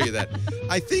 I can show you that.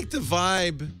 I think the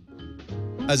vibe.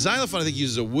 A xylophone, I think,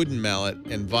 uses a wooden mallet,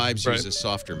 and vibes Right. use a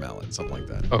softer mallet, something like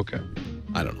that. Okay.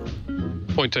 I don't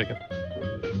know. Point taken.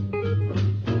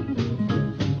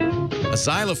 A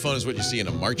xylophone is what you see in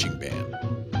a marching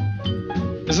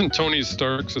band. Isn't Tony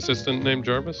Stark's assistant named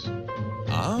Jarvis?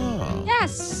 Ah.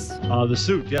 Yes. The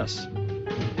suit, yes.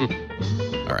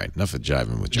 All right, enough of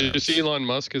jiving with Did you Jarvis. see Elon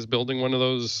Musk is building one of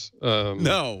those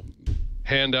No.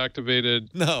 hand-activated?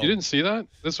 No. You didn't see that?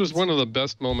 This was one of the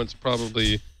best moments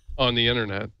probably on the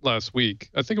internet last week.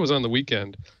 I think it was on the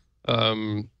weekend.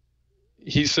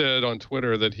 He said on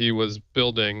Twitter that he was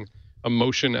building a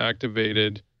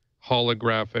motion-activated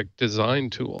holographic design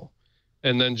tool.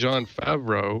 And then Jon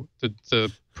Favreau,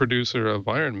 the producer of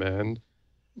Iron Man,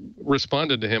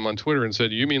 responded to him on Twitter and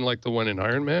said, "You mean like the one in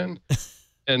Iron Man?"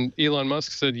 And Elon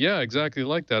Musk said, "Yeah, exactly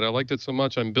like that. I liked it so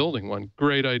much, I'm building one.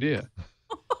 Great idea."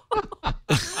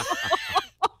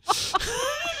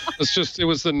 It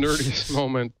was the nerdiest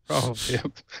moment probably.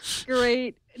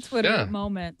 Great Twitter Yeah.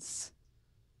 moments.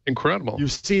 Incredible.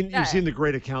 You've seen the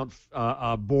great account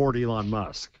board Elon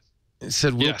Musk. It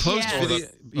said we'll Yes. post Yes. video.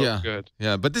 So Yeah. good.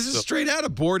 Yeah, but this is So- straight out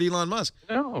of board Elon Musk.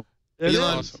 No.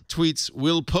 Elon awesome. tweets,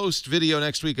 "We'll post video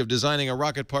next week of designing a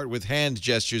rocket part with hand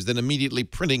gestures, then immediately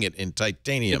printing it in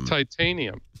titanium.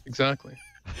 Titanium. Exactly.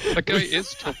 That guy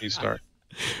is Tony Stark.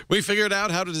 We figured out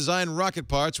how to design rocket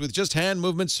parts with just hand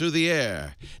movements through the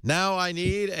air. Now I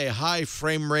need a high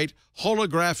frame rate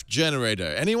holograph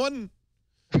generator. Anyone?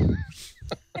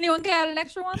 Anyone got an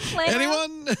extra one? Laying around?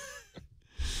 Anyone?"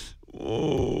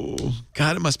 Oh,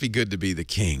 God, it must be good to be the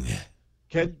king.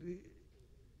 Can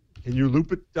you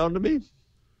loop it down to me?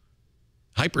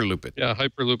 Hyperloop it. Yeah,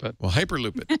 hyperloop it. Well,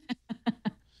 hyperloop it.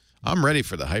 I'm ready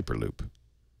for the hyperloop.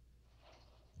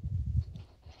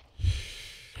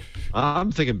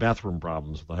 I'm thinking bathroom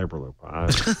problems with the Hyperloop.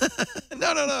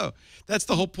 No. That's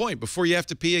the whole point. Before you have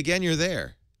to pee again, you're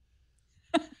there.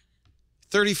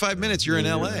 35 minutes, you're in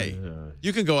L.A.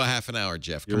 You can go a half an hour,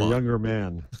 Jeff. You're Come a on. younger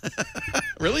man.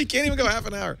 Really? Can't even go half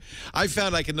an hour. I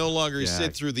found I can no longer Yeah.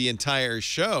 sit through the entire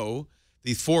show,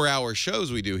 the 4-hour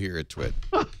shows we do here at Twit.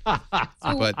 So,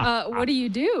 But- what do you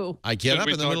do? I get Did up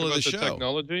we in the talk middle of about the show.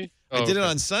 Technology? I did it okay.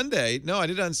 on Sunday. No, I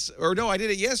did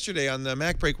it yesterday on the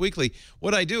Mac Break Weekly.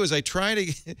 What I do is I try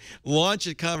to launch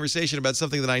a conversation about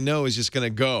something that I know is just going to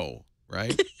go,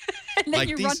 right? And then Like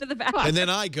you these- run to the bathroom. And then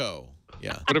I go.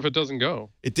 Yeah. What if it doesn't go?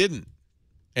 It didn't.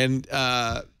 And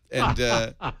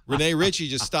Renee Ritchie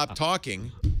just stopped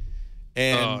talking.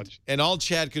 And all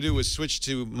Chad could do was switch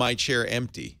to my chair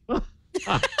empty.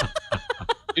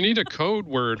 You need a code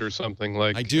word or something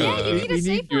like I do. Yeah, you need a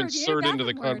safe you word. insert into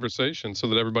the bathroom word. conversation so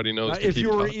that everybody knows to If keep you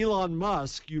were talking. Elon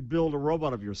Musk, you'd build a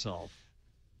robot of yourself.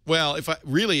 Well, if I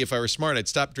were smart, I'd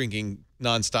stop drinking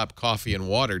nonstop coffee and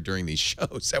water during these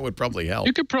shows. That would probably help.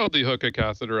 You could probably hook a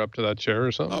catheter up to that chair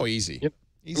or something. Oh, easy. Yep.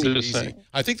 Easy, I'm just easy. saying.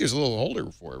 I think there's a little holder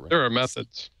for it, right? There are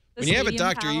methods. The When you have a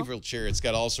stadium Dr. towel. Evil chair, it's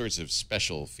got all sorts of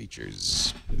special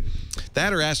features.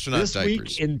 That or astronaut This diapers.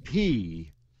 week in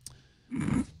P.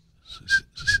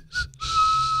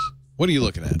 What are you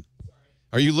looking at?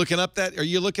 Are you looking up that? Are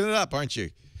you looking it up, aren't you?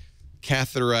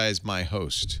 Catheterize my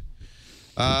host.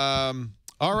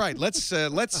 All right, let's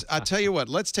I'll tell you what,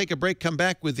 let's take a break, come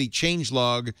back with the change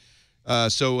log.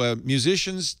 So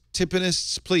musicians,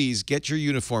 tippinists, please get your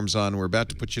uniforms on. We're about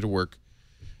to put you to work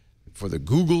for the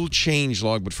Google change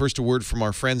log. But first, a word from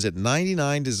our friends at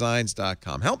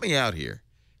 99designs.com. Help me out here.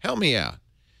 Help me out.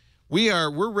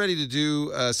 We're ready to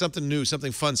do something new,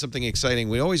 something fun, something exciting.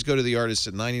 We always go to the artists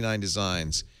at 99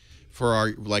 Designs for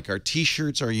our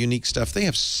T-shirts, our unique stuff.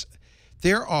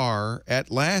 There are,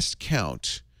 at last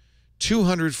count,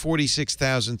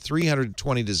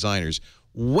 246,320 designers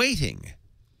waiting.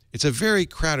 It's a very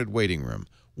crowded waiting room,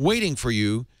 waiting for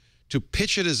you to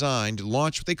pitch a design, to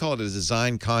launch what they call it a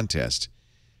design contest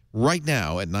right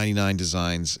now at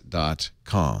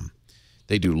 99designs.com.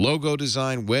 They do logo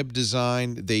design, web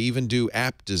design. They even do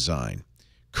app design.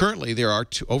 Currently, there are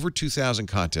over 2,000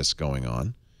 contests going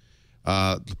on.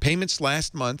 The payments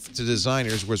last month to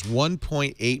designers was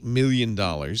 $1.8 million.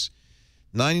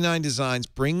 99 Designs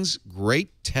brings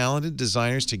great, talented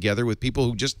designers together with people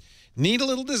who just need a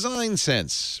little design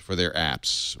sense for their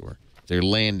apps or their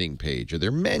landing page or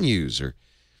their menus, or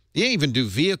they even do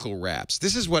vehicle wraps.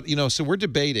 This is what, so we're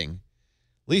debating.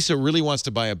 Lisa really wants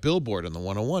to buy a billboard on the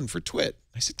 101 for Twit.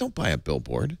 I said, don't buy a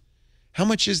billboard. How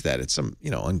much is that? It's some,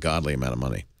 ungodly amount of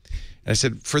money. And I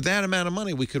said, for that amount of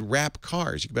money, we could wrap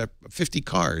cars. You could have 50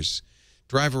 cars,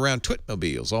 drive around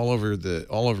Twitmobiles all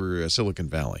over Silicon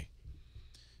Valley.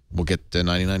 We'll get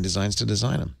 99 Designs to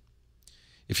design them.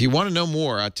 If you want to know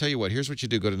more, I'll tell you what. Here's what you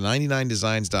do. Go to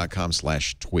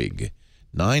 99designs.com/twig.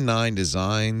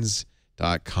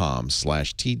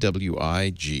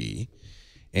 99designs.com/TWIG.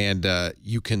 And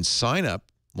you can sign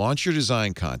up, launch your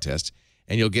design contest,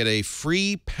 and you'll get a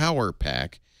free power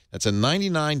pack. That's a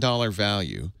 $99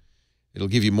 value. It'll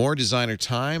give you more designer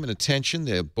time and attention.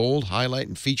 They'll bold, highlight,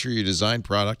 and feature your design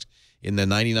product in the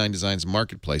 99 Designs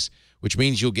marketplace, which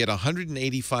means you'll get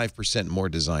 185% more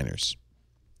designers.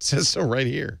 It says so right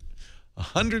here.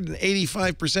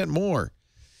 185% more.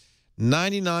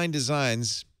 99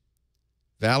 Designs.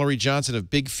 Valerie Johnson of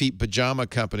Big Feet Pajama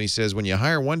Company says, when you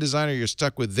hire one designer, you're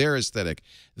stuck with their aesthetic,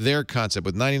 their concept.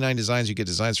 With 99 Designs, you get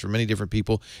designs from many different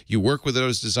people. You work with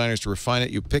those designers to refine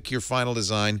it. You pick your final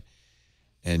design,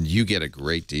 and you get a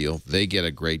great deal. They get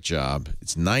a great job.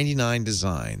 It's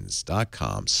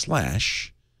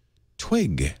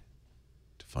 99designs.com/twig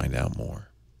to find out more.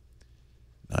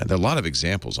 There are a lot of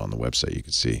examples on the website you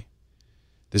can see.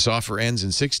 This offer ends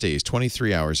in 6 days,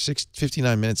 23 hours,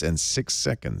 59 minutes, and 6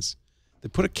 seconds. They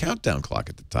put a countdown clock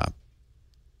at the top.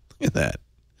 Look at that.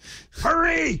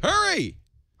 Hurry! Hurry!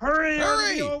 Hurry!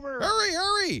 Hurry! Over.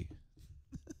 Hurry!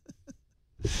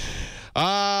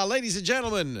 Hurry! Ladies and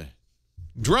gentlemen,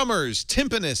 drummers,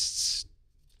 timpanists,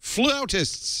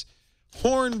 flautists,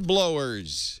 horn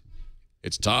blowers,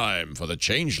 it's time for the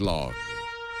changelog.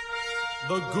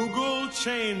 The Google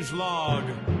changelog.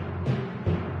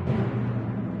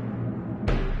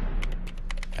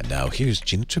 And now here's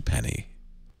Gina Trapani.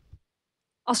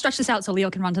 I'll stretch this out so Leo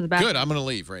can run to the back. Good. I'm going to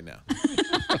leave right now.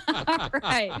 All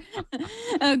right.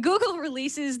 Google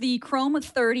releases the Chrome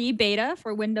 30 beta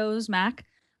for Windows, Mac,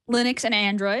 Linux, and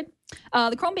Android.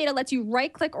 The Chrome beta lets you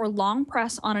right-click or long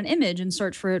press on an image and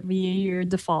search for it via your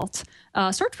default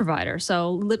search provider. So a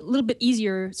little bit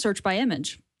easier search by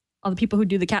image. All the people who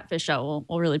do the Catfish show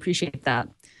will really appreciate that.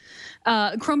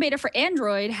 Chrome beta for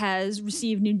Android has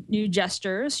received new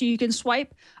gestures, so you can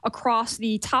swipe across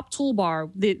the top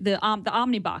toolbar, the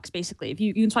Omnibox basically. If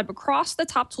you can swipe across the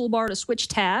top toolbar to switch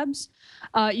tabs,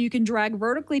 you can drag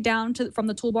vertically down from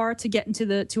the toolbar to get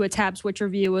into a tab switcher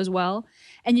view as well,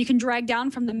 and you can drag down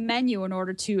from the menu in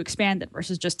order to expand it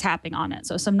versus just tapping on it.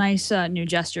 So some nice new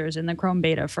gestures in the Chrome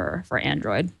beta for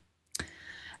Android.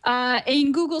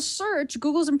 In Google search,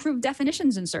 Google's improved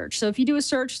definitions in search. So if you do a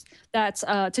search that's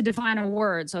to define a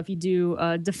word, so if you do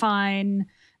define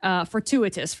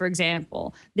fortuitous, for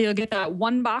example, they'll get that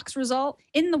one box result.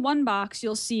 In the one box,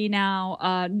 you'll see now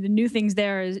the new things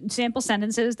there is sample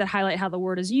sentences that highlight how the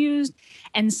word is used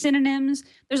and synonyms.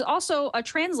 There's also a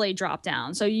translate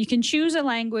dropdown. So you can choose a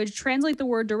language, translate the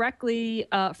word directly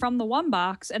from the one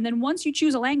box, and then once you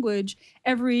choose a language,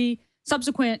 every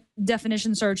subsequent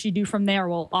definition search you do from there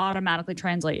will automatically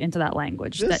translate into that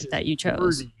language that you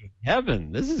chose.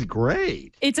 Heaven, this is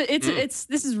great.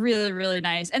 This is really, really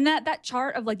nice. And that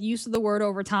chart of like use of the word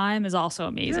over time is also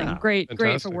amazing. Yeah,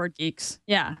 great for word geeks.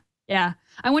 Yeah. I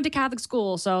went to Catholic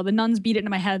school, so the nuns beat it into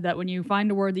my head that when you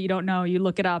find a word that you don't know, you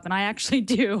look it up. And I actually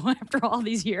do after all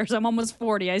these years. I'm almost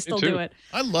 40. I still do it.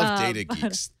 I love data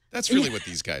geeks. That's really what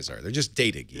these guys are. They're just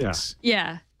data geeks.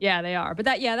 Yeah, they are. But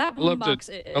that one box.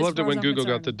 I loved it when Google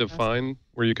got the define,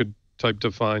 where you could type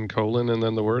define : and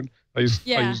then the word. I used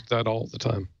that all the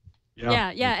time.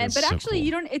 Yeah. But actually, cool.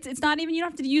 You don't. It's not even. You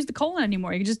don't have to use the colon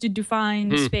anymore. You can just do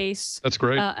define space. That's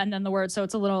great. And then the word. So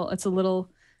it's a little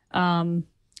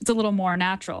more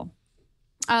natural.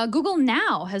 Google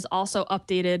Now has also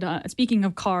updated, speaking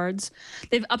of cards,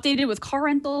 they've updated with car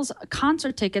rentals,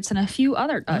 concert tickets, and a few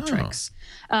other tricks.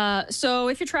 So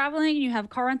if you're traveling and you have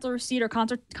car rental receipt or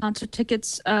concert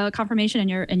tickets confirmation in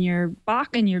your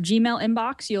Gmail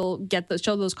inbox, you'll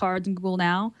show those cards in Google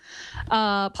Now.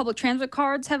 Public transit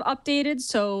cards have updated,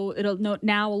 so it'll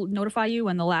now notify you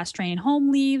when the last train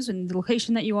home leaves and the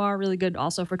location that you are. Really good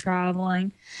also for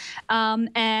traveling.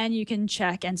 And you can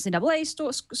check NCAA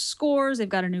scores.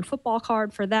 They've got a new football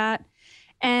card for that.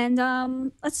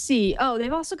 And let's see. Oh,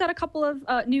 they've also got a couple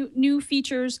of new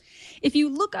features. If you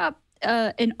look up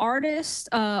an artist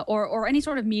or any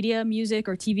sort of media, music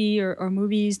or TV or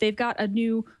movies, they've got a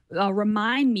new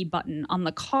remind me button on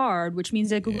the card, which means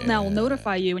that Google now will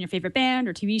notify you when your favorite band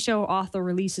or TV show or author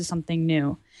releases something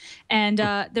new. And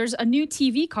there's a new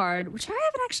TV card, which I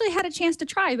haven't actually had a chance to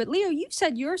try. But Leo, you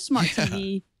said your smart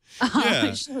TV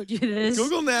showed you this.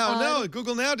 Google Now, no,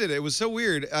 Google Now did it. It was so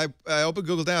weird. I opened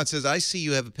Google Now. It says, I see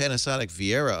you have a Panasonic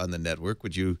Viera on the network.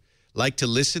 Would you like to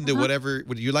listen to whatever,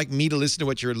 would you like me to listen to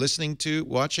what you're listening to,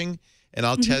 watching, and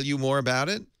I'll tell you more about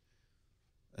it?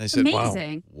 And I said,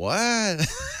 amazing. Wow, what?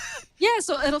 Yeah,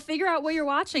 so it'll figure out what you're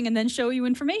watching and then show you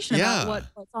information about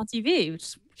what's on TV. Which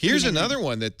is Here's another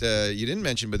one that you didn't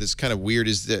mention, but it's kind of weird,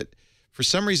 is that for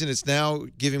some reason it's now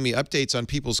giving me updates on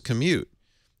people's commute.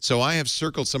 So I have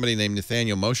circled somebody named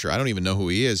Nathaniel Mosher. I don't even know who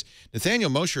he is. Nathaniel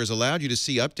Mosher has allowed you to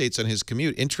see updates on his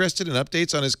commute. Interested in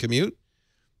updates on his commute?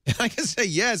 And I can say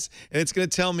yes, and it's going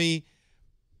to tell me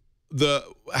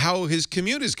how his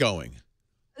commute is going.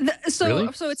 So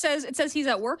it says he's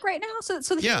at work right now.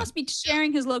 So he must be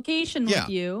sharing his location with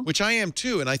you, which I am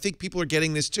too, and I think people are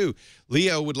getting this too.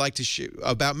 Leo would like to share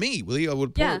about me. Leo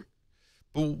would. But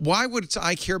why would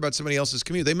I care about somebody else's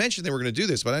commute? They mentioned they were going to do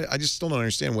this, but I just still don't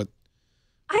understand what.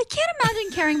 I can't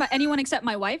imagine caring about anyone except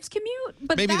my wife's commute.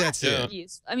 But maybe that's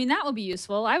it. I mean, that would be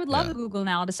useful. I would love a Google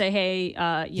Now to say,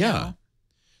 hey, you know.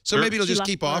 So maybe it'll just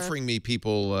keep offering me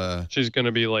people. She's going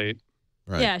to be late.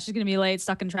 Right. Yeah, she's going to be late,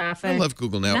 stuck in traffic. I love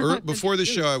Google Now. Before the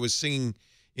show, I was singing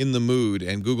In the Mood,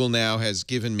 and Google Now has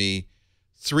given me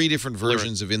 3 different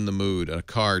versions of In the Mood, a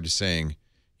card saying,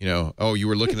 you know, oh, you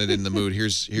were looking at In the Mood.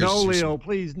 Here's no, Leo,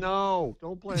 please, no.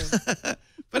 Don't play it.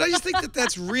 But I just think that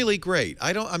that's really great.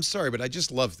 I'm sorry, but I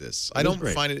just love this. I don't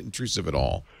find it intrusive at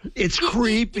all. It's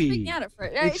creepy. It freaked me out at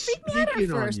first. It freaked me out at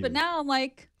first, but now I'm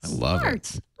like, I love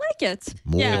it. I like it.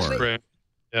 More. Yeah, it's great.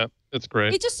 Yeah, it's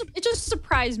great. It just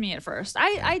surprised me at first.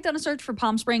 I'd done a search for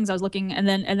Palm Springs. I was looking, and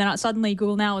then suddenly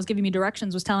Google Now was giving me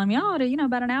directions, was telling me,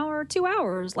 about an hour or 2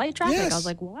 hours, light traffic. Yes. I was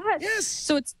like, what? Yes.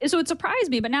 So it surprised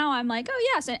me, but now I'm like, oh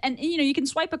yes, and you can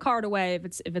swipe a card away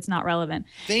if it's not relevant.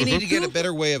 They need to get a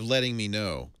better way of letting me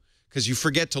know, because you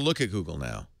forget to look at Google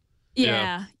Now.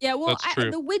 Yeah. Well,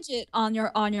 the widget on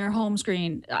your home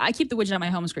screen, I keep the widget on my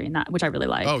home screen, which I really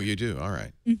like. Oh, you do? All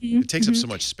right. It takes up so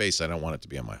much space. I don't want it to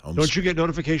be on my home. Don't you get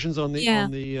notifications on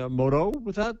the Moto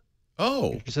with that?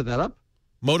 Oh, you set that up?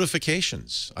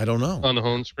 Notifications. I don't know. On the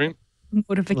home screen.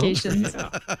 Notifications.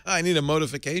 I need a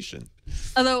notification.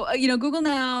 Although, Google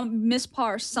Now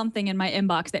misparsed something in my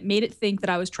inbox that made it think that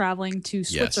I was traveling to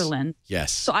Switzerland.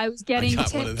 Yes. So I was getting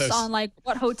tips on like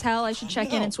what hotel I should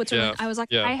check in Switzerland. Yeah. I was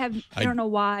like, I don't know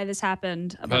why this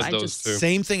happened, but I just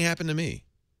same thing happened to me.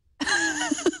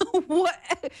 What?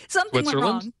 Something went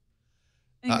wrong.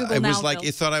 It was like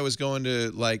it thought I was going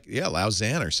to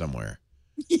Lausanne or somewhere.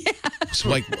 Yeah. So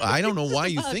like I don't know why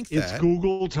you think that. It's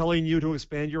Google telling you to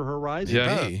expand your horizon.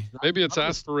 Yeah. Maybe it's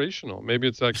aspirational. Maybe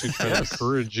it's actually trying to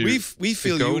encourage you. We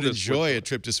feel you would enjoy a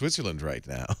trip to Switzerland right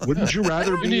now. Wouldn't you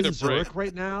rather be in Zurich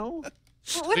right now?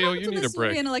 Well, what happens when the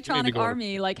Syrian Electronic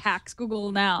Army hacks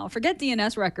Google Now? Forget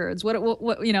DNS records. What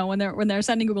when they're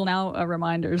sending Google Now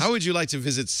reminders? How would you like to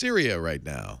visit Syria right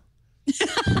now?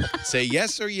 Say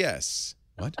yes or yes.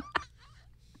 What?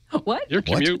 What? Your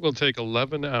commute will take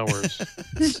 11 hours.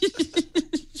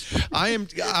 I'm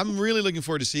really looking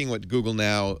forward to seeing what Google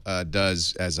Now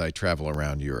does as I travel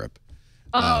around Europe.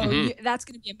 That's going to be that's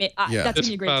going to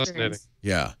be a great experience.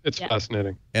 Yeah, it's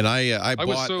fascinating. And I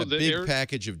bought a big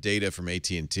package of data from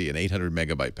AT&T, an 800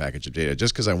 megabyte package of data,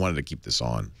 just because I wanted to keep this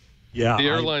on. Yeah, the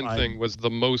airline thing was the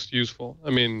most useful. I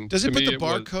mean, does it put the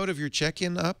barcode of your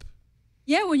check-in up?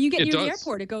 Yeah, when you get near the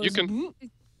airport, it goes. You can.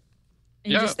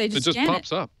 It just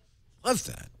pops up. Love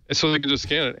that. So they can just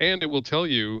scan it, and it will tell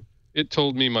you. It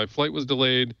told me my flight was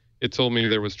delayed. It told me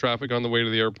there was traffic on the way to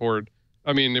the airport.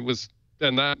 I mean, it was,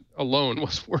 and that alone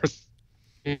was worth,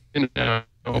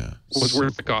 was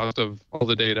worth the cost of all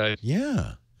the data.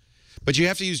 Yeah, but you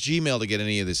have to use Gmail to get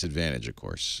any of this advantage, of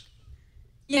course.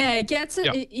 Yeah, it gets it.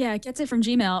 It gets it from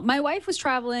Gmail. My wife was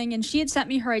traveling, and she had sent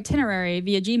me her itinerary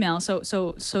via Gmail.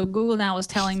 So Google Now was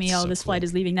telling me, this flight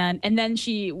is leaving then. And then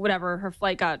her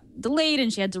flight got delayed,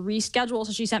 and she had to reschedule.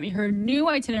 So she sent me her new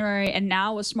itinerary, and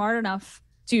Now was smart enough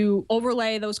to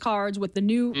overlay those cards with the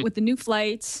new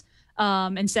flights,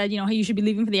 and said, hey, you should be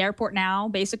leaving for the airport now.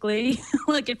 Basically,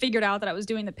 like it figured out that I was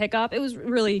doing the pickup. It's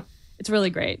really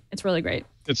great. It's really great.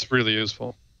 It's really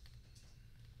useful.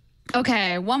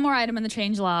 Okay, one more item in the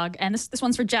changelog, and this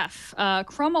one's for Jeff.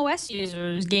 Chrome OS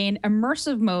users gain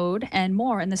immersive mode and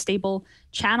more in the stable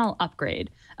channel upgrade.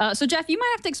 So Jeff, you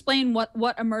might have to explain what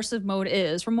immersive mode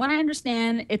is. From what I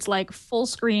understand, it's like full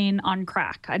screen on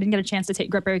crack. I didn't get a chance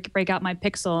to break out my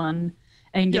Pixel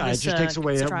and give this, it just takes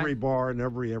away this a every try. bar and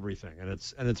everything, and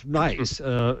it's nice.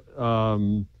 I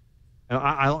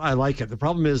like it. The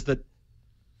problem is that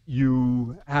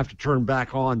you have to turn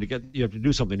back on you have to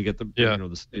do something to get the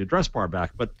the address bar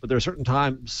back. But there are certain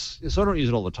times, so I don't use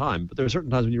it all the time, but there are certain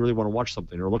times when you really want to watch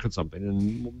something or look at something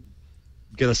and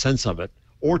get a sense of it,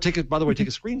 or take a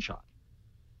screenshot.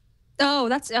 Oh,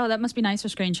 that must be nice for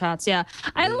screenshots. Yeah,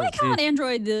 I like how on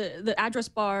Android the address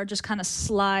bar just kind of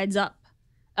slides up,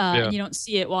 and you don't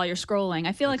see it while you're scrolling.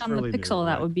 I feel like on the Pixel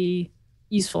that would be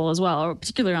useful as well, or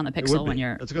particularly on the Pixel when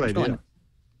you're. That's a good idea.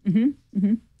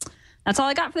 That's all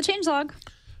I got for the changelog.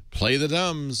 Play the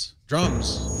drums.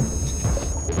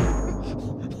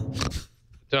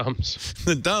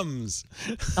 The dums.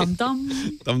 Dum dum.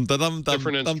 Dum dum dum dum.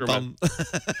 Different dum, instrument.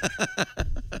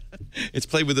 It's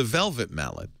played with a velvet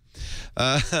mallet.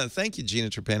 Thank you,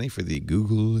 Gina Trapani, for the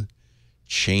Google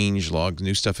changelog.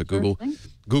 New stuff at Google.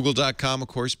 Google.com, of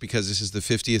course, because this is the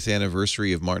 50th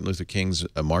anniversary of Martin Luther King's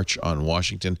March on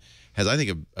Washington. Has, I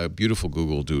think, a beautiful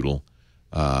Google Doodle.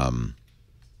 Can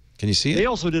you see it? They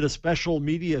also did a special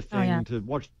media thing to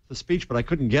watch the speech, but I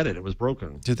couldn't get it. It was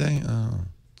broken. Did they? Oh.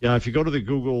 Yeah, if you go to the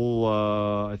Google,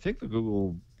 I think the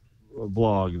Google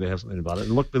blog, they have something about it.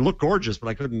 They look gorgeous, but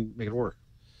I couldn't make it work.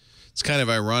 It's kind of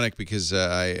ironic because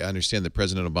I understand that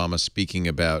President Obama, speaking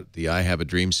about the I Have a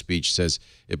Dream speech, says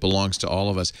it belongs to all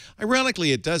of us.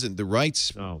 Ironically, it doesn't. The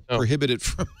rights prohibit it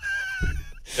from...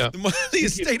 The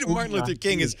estate of Martin Luther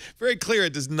King is very clear.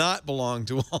 It does not belong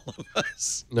to all of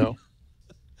us. No.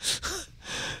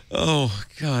 Oh,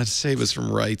 God, save us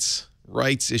from rights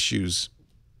issues.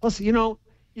 Plus,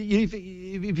 if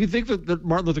you think that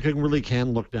Martin Luther King really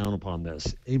can look down upon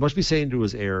this, he must be saying to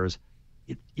his heirs,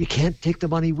 you can't take the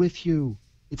money with you.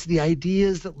 It's the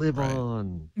ideas that live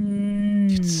on.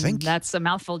 You'd think. That's a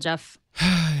mouthful, Jeff.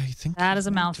 That is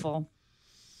a mouthful.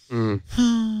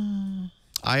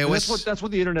 iOS. That's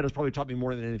what the internet has probably taught me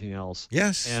more than anything else.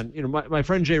 Yes. And my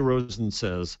friend Jay Rosen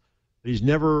says that he's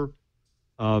never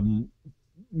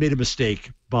made a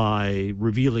mistake by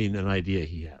revealing an idea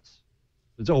he has.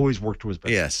 It's always worked to his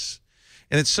benefit. Yes.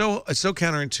 And it's so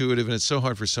counterintuitive, and it's so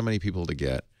hard for so many people to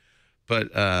get.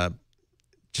 But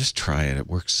just try it. It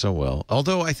works so well.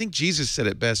 Although I think Jesus said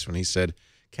it best when he said,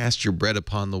 "Cast your bread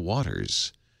upon the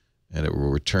waters, and it will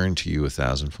return to you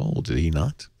 1,000-fold." Did he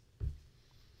not?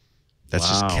 That's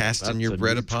just casting your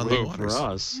bread upon the waters. For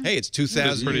us. Hey, it's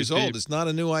 2,000 years deep. old. It's not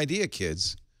a new idea,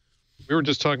 kids. We were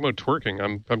just talking about twerking.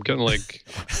 I'm getting like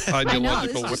I know, this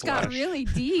ideological just got whiplash. really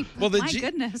deep. Well, My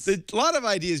goodness. A lot of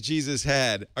ideas Jesus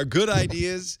had are good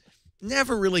ideas,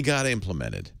 never really got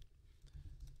implemented.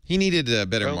 He needed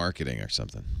better marketing or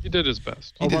something. He did his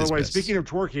best. By the way, speaking of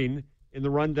twerking, in the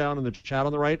rundown in the chat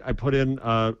on the right, I put in,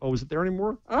 is it there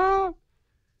anymore?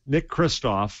 Nick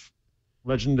Kristof,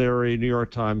 legendary New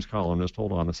York Times columnist.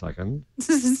 Hold on a second.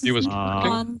 He was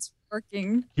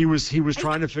twerking. He was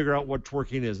trying to figure out what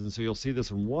twerking is, and so you'll see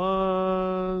this in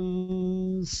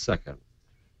 1 second.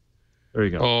 There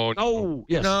you go. Oh, no.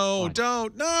 Yes. No, fine.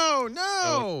 don't. No.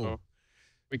 No.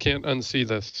 We can't unsee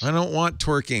this. I don't want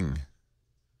twerking.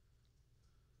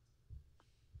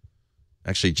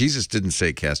 Actually, Jesus didn't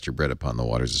say cast your bread upon the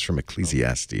waters. It's from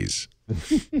Ecclesiastes.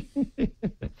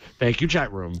 Thank you,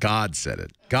 chat room. God said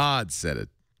it. God said it.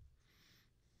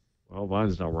 Well,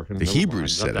 mine's not working. The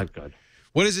Hebrews said not it. that good.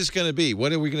 What is this going to be?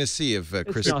 What are we going to see if Chris?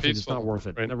 It's nothing. It's not worth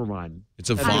it. Right? Never mind. It's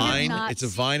a Vine. not It's a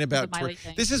Vine about the Miley twerking.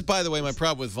 thing. This is, by the way, my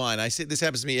problem with Vine. I say this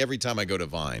happens to me every time I go to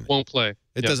Vine. Won't play.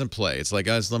 It doesn't play. It's like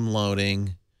I'm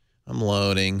loading. I'm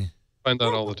loading. Find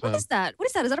that all the time. What is that? What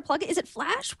is that? Is that a plugin? Is it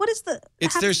Flash? What is the?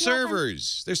 It's their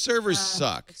servers. Their servers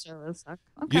suck. Their servers suck.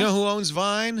 Okay. You know who owns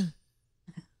Vine?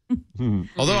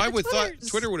 Although I would thought Twitter's.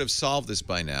 Twitter would have solved this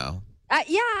by now.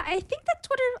 Yeah, I think that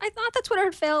Twitter. I thought that Twitter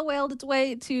had whaled its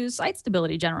way to site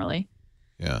stability generally.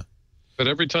 Yeah. But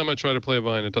every time I try to play a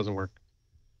Vine, it doesn't work.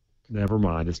 Never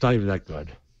mind. It's not even that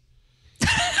good.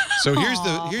 So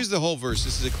here's the whole verse.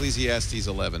 This is Ecclesiastes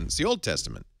 11. It's the Old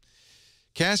Testament.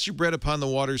 Cast your bread upon the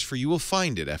waters, for you will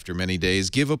find it after many days.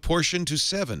 Give a portion to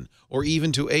 7, or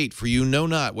even to 8, for you know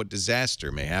not what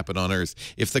disaster may happen on earth.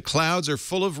 If the clouds are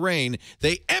full of rain,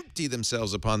 they empty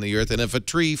themselves upon the earth. And if a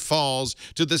tree falls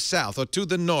to the south or to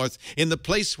the north, in the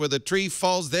place where the tree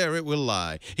falls, there it will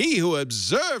lie. He who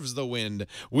observes the wind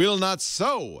will not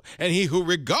sow, and he who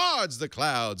regards the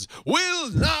clouds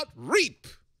will not reap.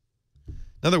 In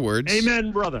other words,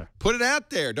 Amen, brother. Put it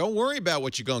out there. Don't worry about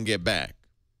what you're going to get back.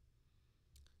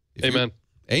 Amen.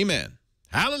 Amen.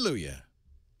 Hallelujah.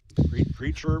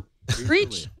 Preacher.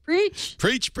 Preach. Preach.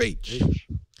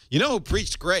 You know who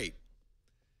preached great?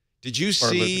 Did you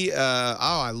see?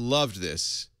 I loved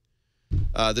this.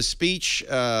 The speech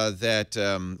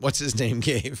that what's his name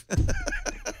gave.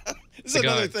 This is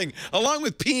another thing. Along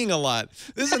with peeing a lot,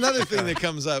 this is another thing that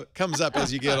comes up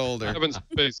as you get older.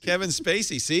 Kevin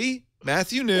Spacey. See,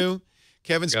 Matthew knew.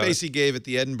 Kevin Spacey gave at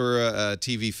the Edinburgh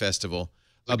TV Festival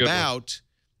about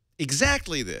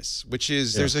exactly this, which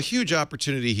is there's a huge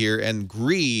opportunity here, and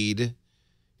greed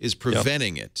is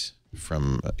preventing it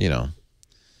from, And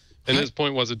his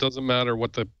point was, it doesn't matter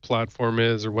what the platform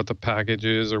is or what the package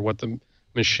is or what the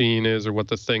machine is or what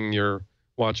the thing you're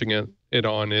watching it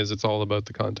on is. It's all about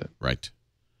the content. Right.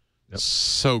 Yep.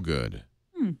 So good.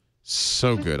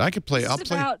 So good. I could play. I'll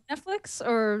play. About Netflix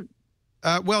or?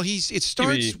 Well, it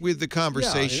starts with the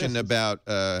conversation about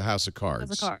House of Cards.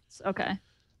 House of Cards. Okay.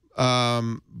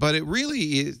 But it really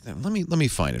is. Let me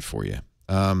find it for you.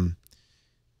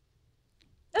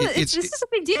 This is a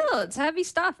big deal. It's heavy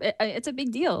stuff. It's a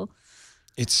big deal.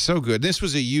 It's so good. This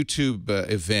was a YouTube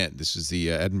event. This is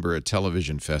the Edinburgh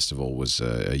Television Festival. Was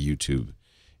a YouTube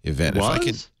event. Was? If I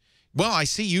can, well, I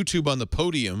see YouTube on the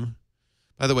podium.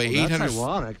 By the way, 800. That's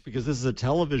ironic because this is a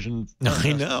television.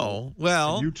 I know.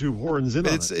 Well, YouTube horns in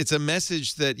on it. It's a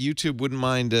message that YouTube wouldn't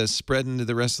mind spreading to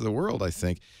the rest of the world, I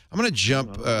think. I'm going to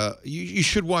jump. You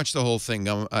should watch the whole thing.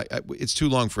 It's too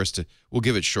long for us to. We'll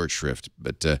give it short shrift,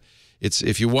 but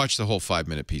if you watch the whole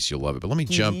 5-minute piece, you'll love it. But let me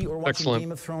jump. Or watching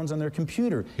Game of Thrones on their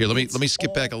computer. Here, let me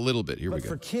skip back a little bit. Here we go. But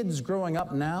for kids growing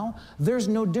up now, there's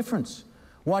no difference.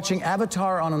 Watching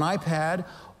Avatar on an iPad,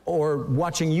 or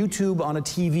watching YouTube on a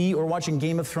TV, or watching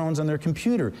Game of Thrones on their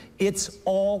computer. It's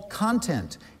all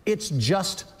content. It's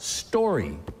just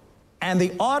story. And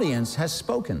the audience has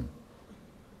spoken.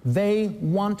 They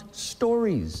want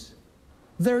stories.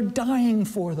 They're dying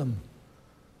for them.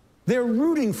 They're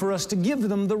rooting for us to give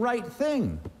them the right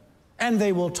thing. And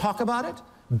they will talk about it,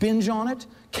 binge on it,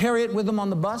 carry it with them on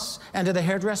the bus and to the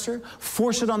hairdresser,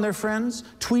 force it on their friends,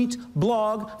 tweet,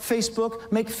 blog, Facebook,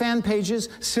 make fan pages,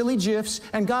 silly GIFs,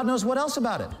 and God knows what else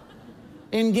about it.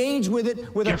 Engage with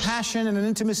it with a passion and an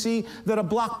intimacy that a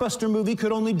blockbuster movie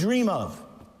could only dream of.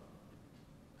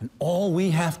 And all we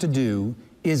have to do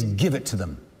is give it to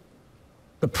them.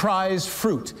 The prize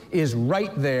fruit is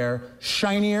right there,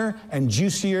 shinier and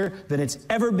juicier than it's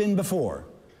ever been before.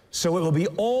 So it will be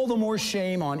all the more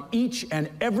shame on each and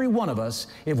every one of us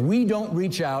if we don't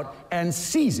reach out and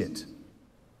seize it.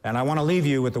 And I want to leave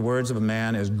you with the words of a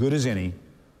man as good as any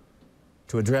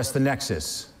to address the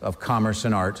nexus of commerce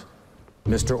and art,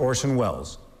 Mr. Orson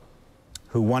Welles,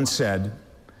 who once said,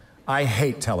 "I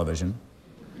hate television.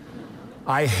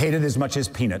 I hate it as much as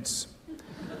peanuts.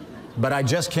 But I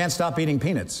just can't stop eating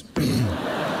peanuts."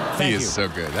 He is so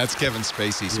good. That's Kevin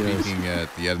Spacey speaking at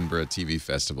the Edinburgh TV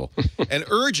Festival and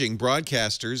urging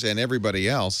broadcasters and everybody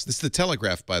else. This is the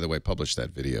Telegraph, by the way, published that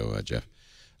video, Jeff.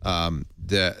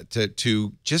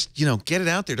 To just get it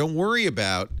out there. Don't worry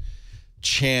about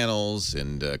channels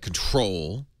and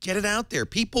control. Get it out there.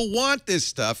 People want this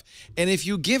stuff, and if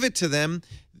you give it to them,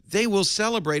 they will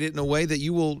celebrate it in a way that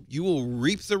you will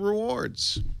reap the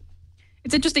rewards.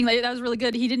 It's interesting. That was really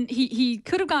good. He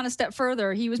could have gone a step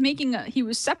further. He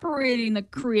was separating the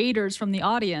creators from the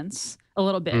audience a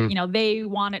little bit. They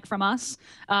want it from us.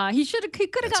 He could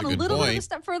have gone a little bit of a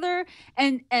step further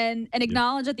and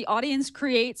acknowledge that the audience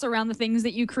creates around the things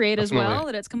that you create as well.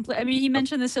 That it's complete. I mean, he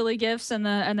mentioned the silly gifs and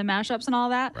the mashups and all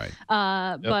that. Right.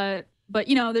 But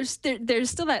there's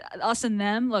still that us and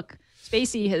them. Look,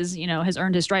 Spacey has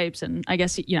earned his stripes, and I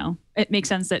guess it makes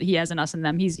sense that he has an us and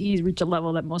them. He's reached a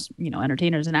level that most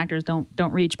entertainers and actors don't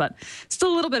reach, but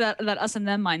still a little bit of that us and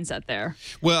them mindset there.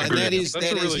 Well, and he's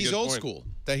old school.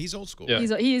 He's old school. Yeah.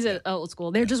 He's old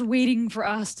school. They're just waiting for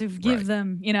us to give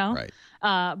them, Right.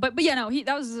 But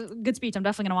that was a good speech. I'm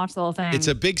definitely gonna watch the whole thing. It's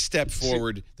a big step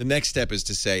forward. The next step is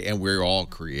to say, and we're all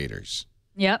creators.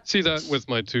 Yep. See that with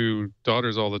my two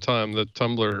daughters all the time, the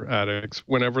Tumblr addicts.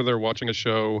 Whenever they're watching a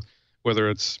show,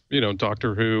 whether it's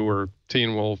Doctor Who or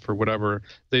Teen Wolf or whatever,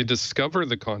 they discover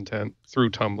the content through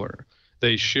Tumblr.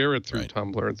 They share it through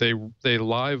Tumblr. They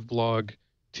live blog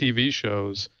TV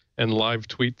shows and live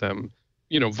tweet them,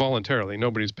 voluntarily.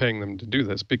 Nobody's paying them to do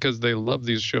this because they love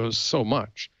these shows so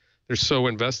much. They're so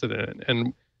invested in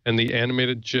it, and the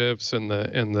animated GIFs and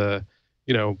the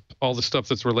all the stuff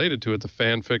that's related to it, the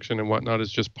fan fiction and whatnot,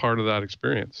 is just part of that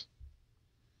experience.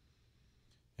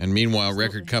 And meanwhile,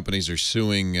 record companies are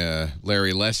suing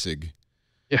Larry Lessig,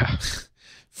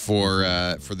 for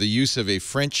the use of a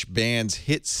French band's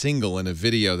hit single in a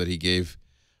video that he gave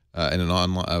in an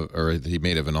online that he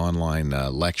made of an online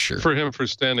lecture. For him for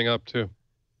standing up too.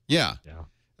 Yeah.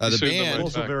 The band.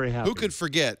 Also very happy. Who could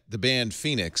forget the band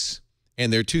Phoenix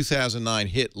and their 2009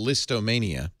 hit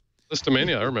Listomania.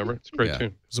 Listomania, I remember. It's a great tune.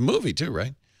 It was a movie, too,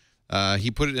 right?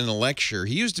 He put it in a lecture.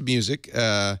 He used the music.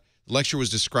 The lecture was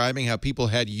describing how people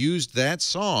had used that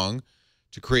song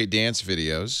to create dance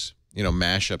videos, you know,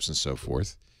 mashups and so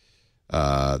forth.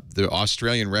 The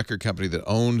Australian record company that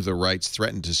owned the rights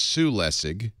threatened to sue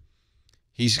Lessig.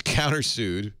 He's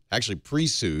countersued, actually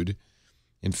pre-sued,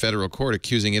 in federal court,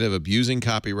 accusing it of abusing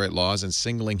copyright laws and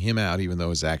singling him out, even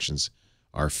though his actions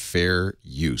are fair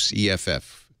use.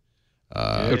 EFF.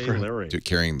 Larry.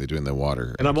 Doing the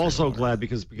water. And I'm also glad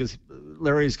because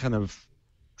Larry's kind of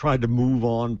tried to move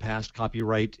on past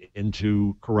copyright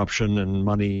into corruption and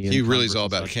money. He really is all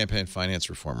about campaign finance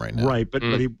reform right now. Right, but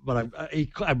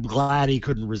I'm glad he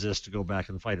couldn't resist to go back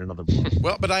and fight another war.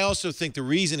 Well, but I also think the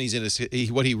reason he's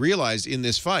in what he realized in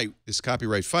this fight, this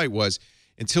copyright fight, was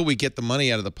until we get the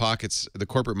money out of the pockets, the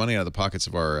corporate money out of the pockets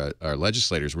of our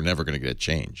legislators, we're never going to get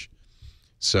change.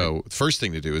 So the first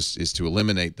thing to do is to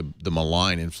eliminate the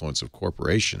malign influence of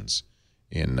corporations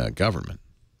in government,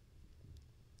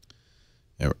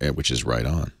 which is right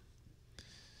on.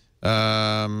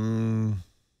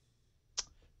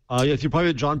 If you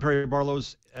play John Perry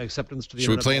Barlow's acceptance to the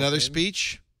Should we play another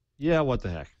speech? Yeah, what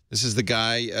the heck? This is the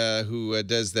guy who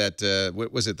does that,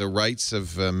 what was it, the rights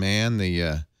of man?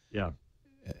 Yeah.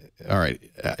 All right.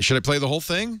 Should I play the whole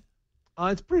thing?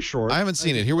 It's pretty short. I haven't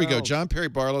seen it. Here we go. John Perry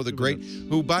Barlow, the great,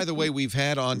 who, by the way, we've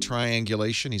had on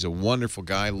Triangulation. He's a wonderful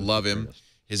guy. Love him.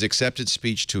 His accepted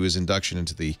speech to his induction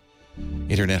into the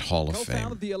Internet Hall of Fame.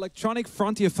 Co-founder of the Electronic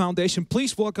Frontier Foundation.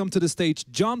 Please welcome to the stage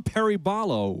John Perry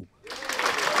Barlow.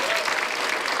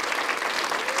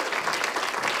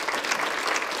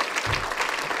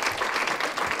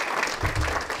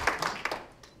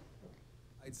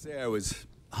 I'd say I was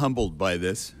humbled by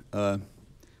this.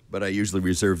 But I usually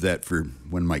reserve that for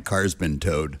when my car's been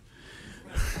towed.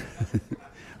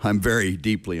 I'm very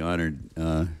deeply honored,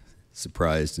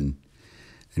 surprised, and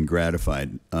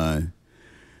gratified. I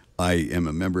am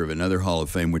a member of another Hall of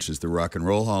Fame, which is the Rock and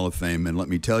Roll Hall of Fame, and let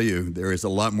me tell you, there is a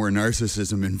lot more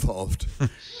narcissism involved.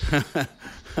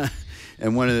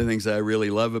 And one of the things I really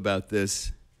love about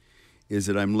this is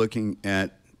that I'm looking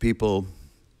at people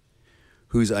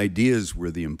whose ideas were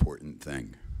the important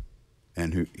thing,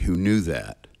 and who knew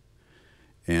that,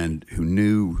 and who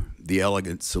knew the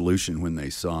elegant solution when they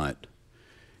saw it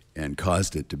and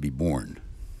caused it to be born.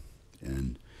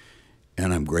 And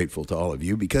I'm grateful to all of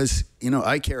you because, you know,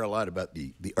 I care a lot about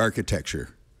the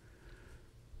architecture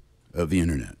of the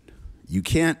internet. You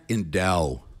can't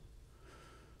endow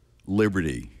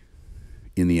liberty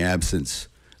in the absence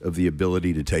of the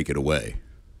ability to take it away.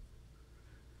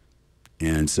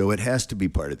 And so it has to be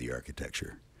part of the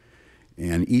architecture.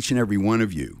 And each and every one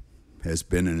of you has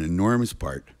been an enormous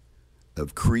part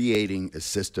of creating a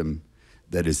system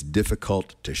that is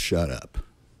difficult to shut up.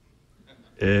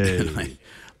 Hey. And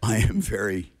I am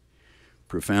very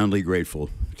profoundly grateful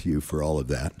to you for all of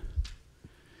that.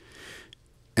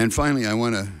 And finally, I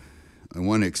want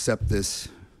to accept this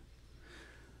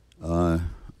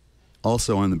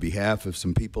also on the behalf of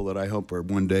some people that I hope are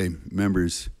one day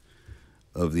members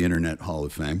of the Internet Hall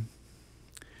of Fame.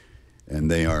 And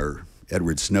they are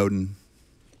Edward Snowden,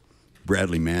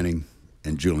 Bradley Manning,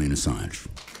 and Julian Assange.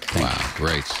 Wow,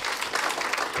 great.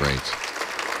 Great.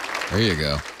 There you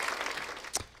go.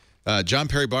 John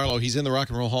Perry Barlow, he's in the Rock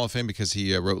and Roll Hall of Fame because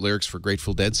he wrote lyrics for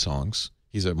Grateful Dead songs.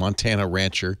 He's a Montana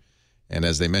rancher, and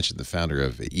as they mentioned, the founder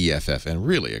of EFF, and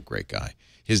really a great guy.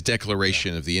 His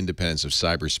declaration of the independence of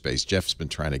cyberspace, Jeff's been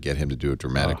trying to get him to do a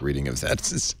dramatic reading of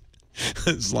that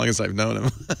as long as I've known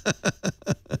him.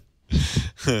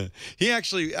 He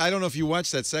actually, I don't know if you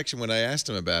watched that section when I asked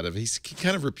him about it. He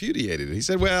kind of repudiated it. He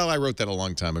said, well, I wrote that a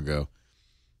long time ago.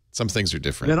 Some things are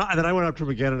different. And then I went up to him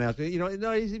again and asked him, you know,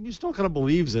 no, he still kind of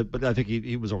believes it, but I think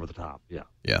he was over the top. Yeah.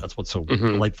 Yeah. That's what's so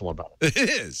delightful about it. It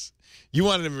is. You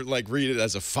wanted him to like read it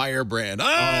as a firebrand.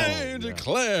 I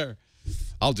declare.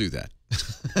 I'll do that.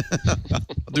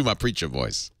 I'll do my preacher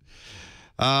voice.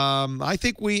 I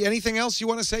think anything else you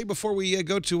want to say before we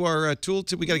go to our tool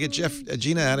tip? We got to get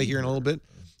Gina out of here in a little bit.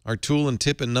 Our tool and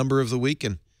tip and number of the week.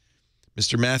 And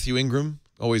Mr. Matthew Ingram,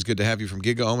 always good to have you from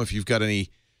GigaOM. If you've got any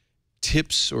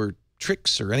tips or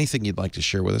tricks or anything you'd like to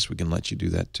share with us, we can let you do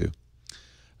that too.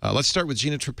 Let's start with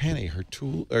Gina Trapani, her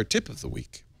tool or tip of the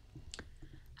week.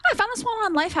 I found this one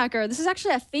on Lifehacker. This is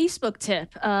actually a Facebook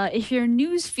tip. If your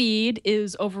news feed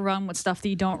is overrun with stuff that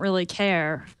you don't really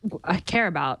care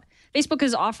about, Facebook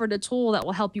has offered a tool that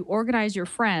will help you organize your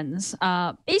friends.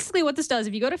 Basically what this does,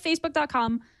 if you go to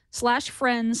facebook.com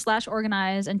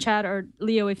facebook.com/friends/organize. And Chad or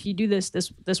Leo, if you do this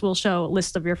will show a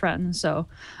list of your friends. So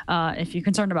if you're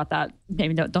concerned about that,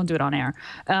 maybe don't do it on air.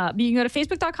 But you can go to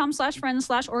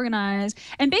facebook.com/friends/organize.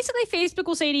 And basically Facebook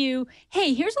will say to you,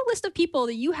 hey, here's a list of people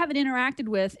that you haven't interacted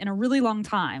with in a really long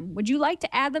time. Would you like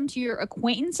to add them to your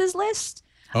acquaintances list?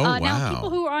 Oh, wow. Now, people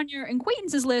who are on your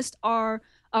acquaintances list are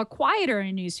quieter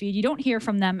in your newsfeed. You don't hear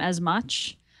from them as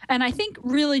much. And I think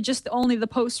really just only the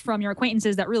posts from your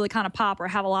acquaintances that really kind of pop or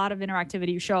have a lot of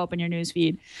interactivity show up in your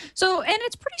newsfeed. So, and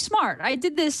it's pretty smart. I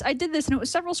did this and it was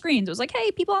several screens. It was like,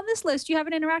 hey, people on this list, you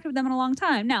haven't interacted with them in a long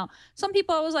time. Now, some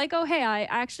people I was like, oh, hey, I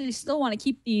actually still want to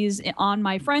keep these on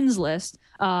my friends list.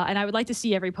 And I would like to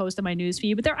see every post in my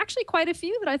newsfeed. But there are actually quite a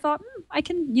few that I thought, I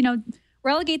can,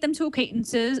 relegate them to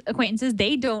acquaintances.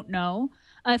 They don't know.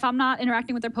 If I'm not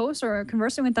interacting with their posts or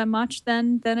conversing with them much,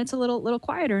 then it's a little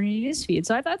quieter in your newsfeed.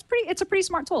 So I thought it's a pretty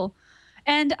smart tool.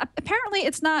 And apparently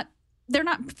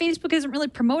Facebook isn't really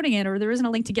promoting it, or there isn't a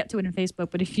link to get to it in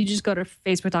Facebook. But if you just go to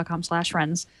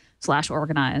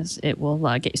facebook.com/friends/organize, it will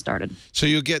get you started. So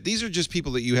these are just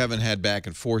people that you haven't had back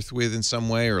and forth with in some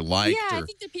way or liked? Yeah, I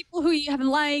think they're people who you haven't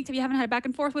liked, if you haven't had back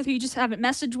and forth with, who you just haven't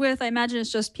messaged with. I imagine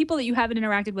it's just people that you haven't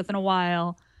interacted with in a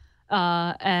while. Do you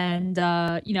can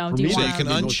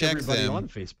uncheck them on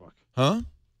Facebook? Huh?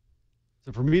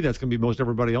 So for me, that's going to be most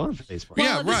everybody on Facebook.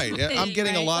 Yeah, right. I'm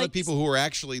getting a lot of people who are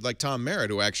actually like Tom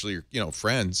Merritt, who actually are,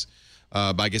 friends.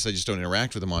 But I guess I just don't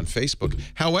interact with them on Facebook.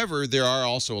 However, there are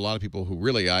also a lot of people who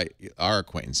really are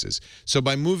acquaintances. So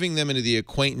by moving them into the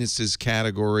acquaintances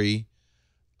category,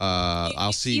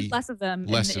 I'll see less of them in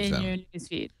your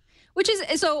newsfeed. Which is,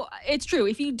 so it's true.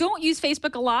 If you don't use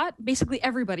Facebook a lot, basically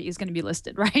everybody is going to be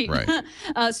listed, right? Right.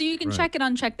 So you can check and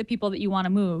uncheck the people that you want to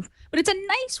move. But it's a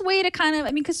nice way to kind of,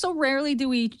 because so rarely do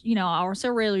we, or so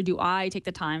rarely do I take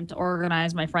the time to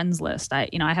organize my friends list. I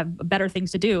have better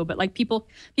things to do. But like people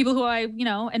who I,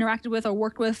 interacted with or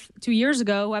worked with 2 years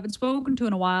ago who I haven't spoken to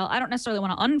in a while, I don't necessarily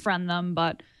want to unfriend them,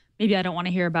 but maybe I don't want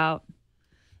to hear about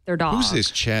their dog. Who's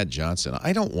this Chad Johnson?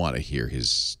 I don't want to hear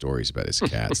his stories about his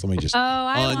cats. Let me just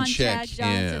I want uncheck Chad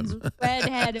Johnson's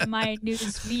redhead in my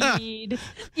news feed,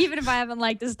 even if I haven't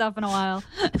liked his stuff in a while.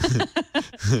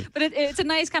 But it's a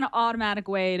nice kind of automatic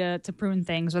way to prune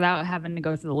things without having to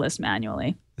go through the list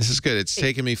manually. This is good. It's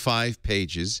taken me 5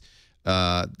 pages.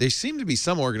 There seemed to be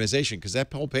some organization because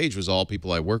that whole page was all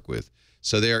people I work with.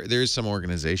 So there is some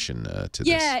organization to this.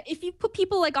 Yeah, if you put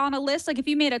people like on a list, like if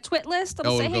you made a twit list,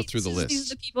 it'll say, hey, go through the list.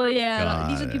 These are the people. Yeah,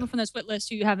 these are the people from the twit list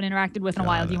who you haven't interacted with in a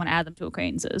while. Do you want to add them to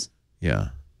acquaintances? Yeah,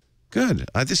 good.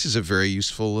 This is a very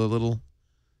useful little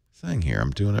thing here.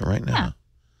 I'm doing it right now. Yeah.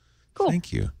 Cool.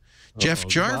 Thank you, Jeff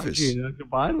Jarvis.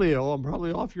 Goodbye, Leo. I'm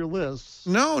probably off your list.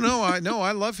 No,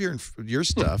 I love hearing your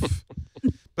stuff,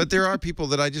 but there are people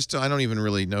that I don't even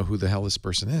really know who the hell this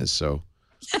person is. So.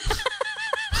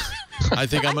 I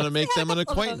think I'm going to make them an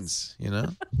acquaintance, I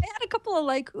had a couple of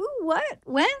like, ooh, what?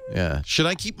 When? Yeah. Should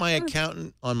I keep my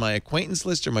accountant on my acquaintance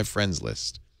list or my friends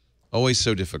list? Always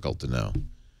so difficult to know.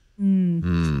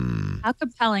 How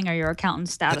compelling are your accountant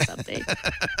status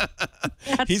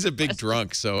updates? He's a big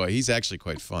drunk, so he's actually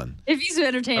quite fun. If he's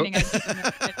entertaining,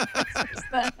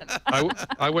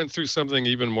 I went through something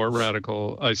even more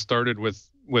radical. I started with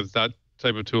that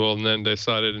type of tool and then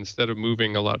decided instead of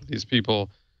moving a lot of these people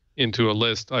into a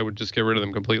list, I would just get rid of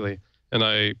them completely. And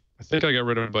I think I got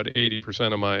rid of about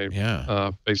 80% of my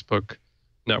Facebook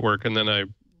network. And then I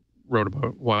wrote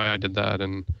about why I did that.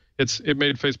 And it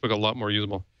made Facebook a lot more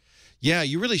usable. Yeah,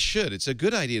 you really should. It's a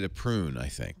good idea to prune, I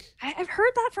think. I've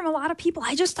heard that from a lot of people.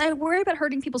 I worry about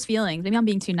hurting people's feelings. Maybe I'm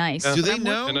being too nice. Do they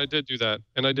know? And I did do that.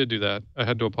 I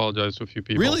had to apologize to a few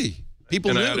people. Really?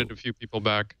 People knew? I added a few people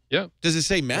back. Yeah. Does it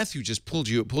say Matthew just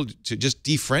just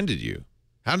defriended you?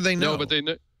 How do they know? No, but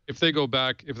if they go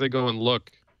back, if they go and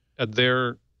look at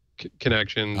their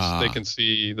connections, they can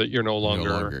see that you're no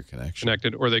longer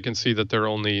connected, or they can see that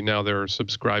they're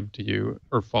subscribed to you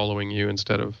or following you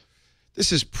instead of.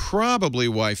 This is probably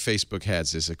why Facebook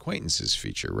has this acquaintances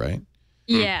feature, right?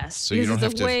 Yes. So you don't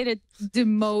have a way to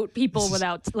demote people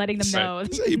without letting them know.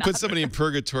 So you put somebody in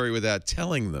purgatory without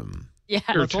telling them. Yeah.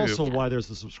 That's also why there's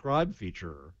the subscribe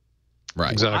feature.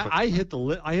 Right. Exactly. I hit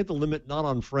the limit not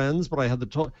on friends, but I had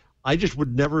I just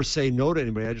would never say no to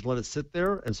anybody. I just let it sit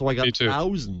there, and so I got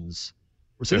thousands.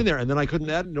 We're sitting there, and then I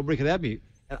couldn't add. Nobody could add me,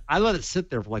 and I let it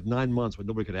sit there for like 9 months when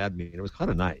nobody could add me, and it was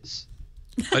kind of nice.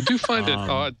 I do find it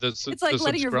odd that it's like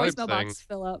letting your voicemail box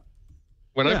fill up.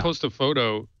 When I post a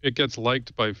photo, it gets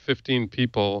liked by 15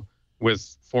 people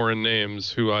with foreign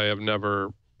names who I have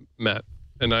never met,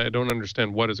 and I don't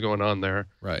understand what is going on there.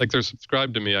 Right. Like they're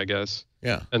subscribed to me, I guess.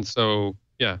 Yeah. And so,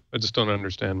 I just don't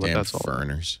understand what that's all.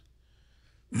 Foreigners.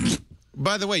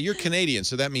 By the way, you're Canadian,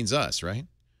 so that means us, right?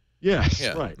 Yes,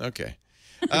 Yeah. right. Okay.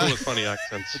 People with funny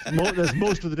accents. That's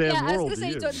most of the damn Yeah, I world. was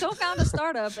going to say, don't found a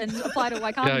startup and apply to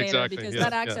Y Combinator exactly, because yeah,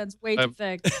 that accent's way too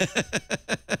thick.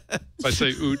 If I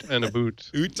say oot and a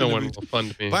boot, no one will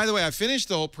fund me. By the way, I finished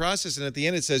the whole process, and at the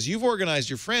end it says, you've organized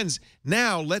your friends.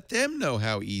 Now let them know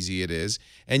how easy it is,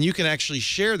 and you can actually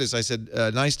share this. I said,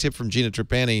 nice tip from Gina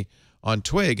Trapani on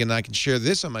Twig, and I can share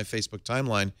this on my Facebook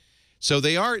timeline. So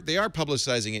they are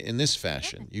publicizing it in this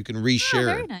fashion. You can reshare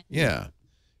very it. nice. Yeah.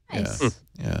 Nice.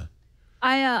 Yeah.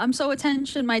 I'm so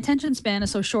my attention span is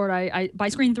so short. I by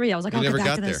screen 3, I was like, I'll never get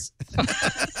back got to this.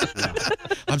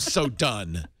 I'm so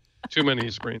done. Too many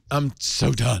screens. I'm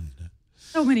so done.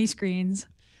 So many screens.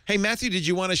 Hey, Matthew, did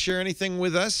you want to share anything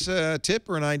with us, a tip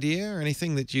or an idea or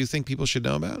anything that you think people should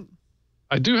know about?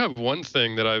 I do have one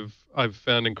thing that I've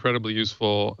found incredibly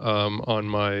useful on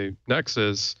my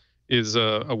Nexus is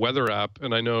a weather app,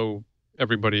 and I know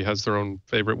everybody has their own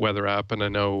favorite weather app, and I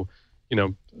know,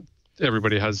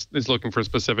 everybody is looking for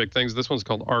specific things. This one's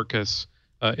called Arcus,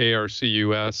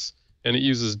 Arcus, and it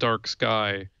uses dark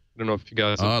sky. I don't know if you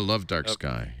guys. I love dark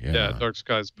sky. Yeah, dark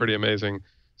sky is pretty amazing.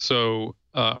 So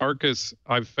Arcus,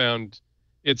 I've found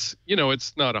it's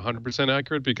not 100%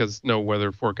 accurate because no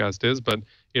weather forecast is, but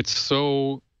it's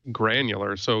so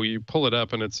granular. So you pull it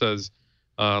up and it says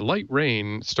light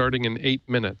rain starting in 8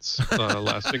 minutes,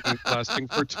 lasting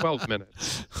for 12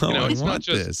 minutes. It's not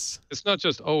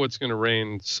just it's going to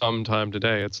rain sometime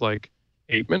today. It's like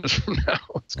 8 minutes from now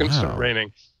it's going to start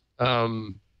raining.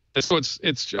 So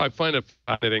it's I find it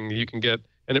fascinating. You can get,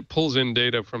 and it pulls in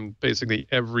data from basically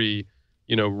every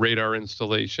radar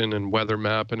installation and weather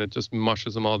map, and it just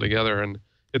mushes them all together, and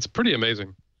it's pretty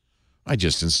amazing. I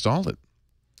just installed it.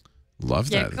 Love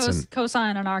that. Yeah,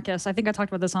 Cosine and Arcus. I think I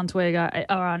talked about this on Twig or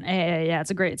on AA. Yeah,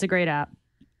 it's a great app.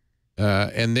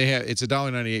 And it's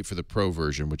 $1.98 for the Pro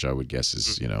version, which I would guess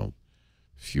is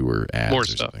fewer ads or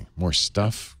something. More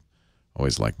stuff.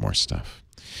 Always like more stuff.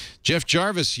 Jeff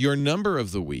Jarvis, your number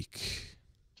of the week.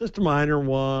 Just a minor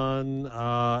one.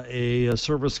 A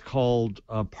service called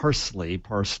Parse.ly,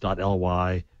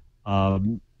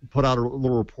 put out a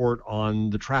little report on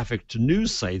the traffic to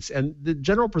news sites. And the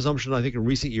general presumption, I think, in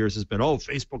recent years has been,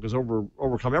 Facebook has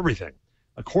overcome everything.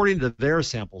 According to their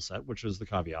sample set, which is the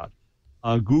caveat,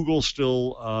 Google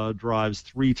still drives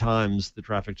 3 times the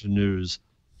traffic to news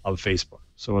of Facebook.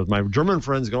 So if my German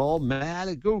friends get all mad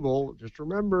at Google, just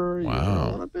remember, you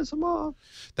don't want to piss them off.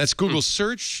 That's Google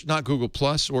Search, not Google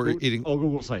Plus, or all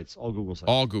Google sites. All Google sites.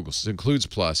 All Google. It includes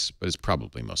Plus, but it's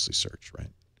probably mostly Search, right?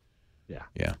 Yeah.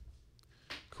 Yeah.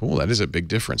 Cool. That is a big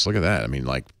difference. Look at that. I mean,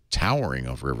 like towering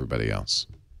over everybody else.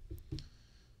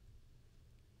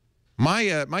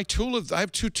 My tool I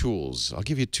have 2 tools. I'll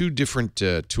give you 2 different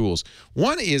tools.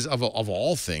 One is of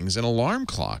all things an alarm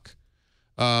clock.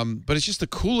 But it's just the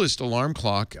coolest alarm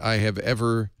clock I have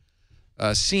ever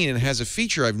seen, and it has a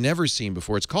feature I've never seen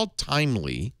before. It's called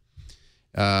Timely,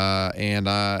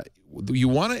 and you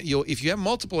want it. If you have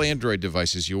multiple Android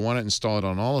devices, you want to install it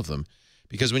on all of them,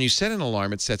 because when you set an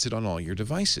alarm, it sets it on all your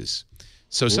devices.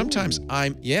 So sometimes I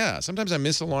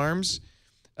miss alarms.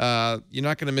 You're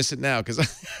not going to miss it now because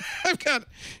I've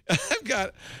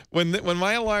got when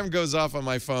my alarm goes off on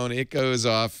my phone, it goes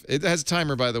off. It has a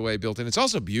timer, by the way, built in. It's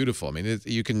also beautiful. I mean,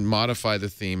 you can modify the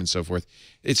theme and so forth.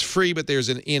 It's free, but there's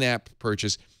an in-app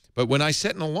purchase. But when I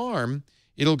set an alarm,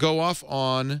 it'll go off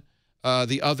on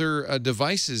the other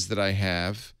devices that I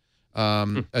have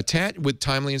attached with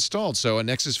Timely installed. So a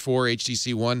Nexus 4,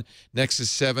 HTC One,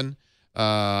 Nexus 7.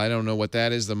 I don't know what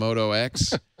that is. The Moto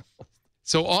X.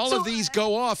 So all of these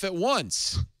go off at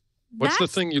once. What's the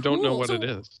thing you don't know what it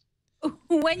is?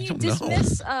 When you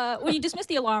dismiss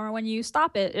the alarm or when you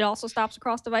stop it, it also stops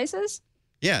across devices?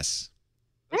 Yes.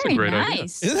 That's Very a great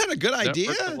nice. idea. Isn't that a good idea?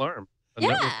 Network alarm.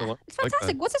 Yeah, it's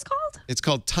fantastic. What's this called? It's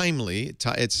called Timely.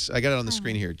 I got it on the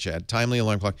screen here, Chad. Timely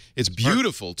alarm clock. It's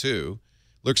beautiful too.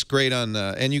 Looks great on,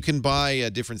 and you can buy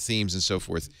different themes and so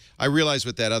forth. I realized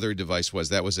what that other device was.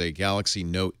 That was a Galaxy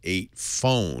Note 8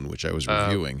 phone, which I was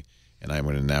reviewing. And I'm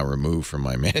going to now remove from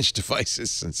my managed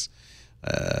devices since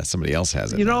somebody else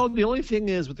has it. The only thing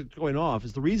is with it going off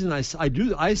is the reason I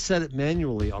set it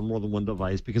manually on more than one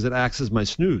device because it acts as my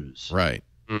snooze. Right.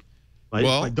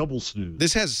 My double snooze.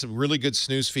 This has some really good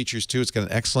snooze features too. It's got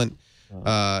an excellent, it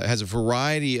has a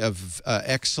variety of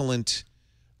excellent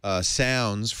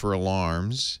sounds for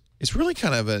alarms. It's really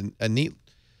kind of a neat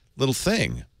little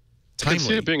thing. I could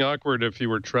see it being awkward if you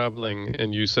were traveling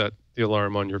and you set the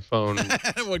alarm on your phone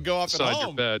it would go off beside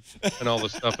your bed and all the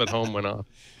stuff at home went off.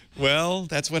 Well,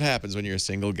 that's what happens when you're a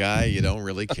single guy. You don't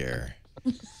really care.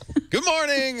 Good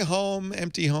morning, home,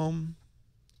 empty home.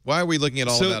 Why are we looking at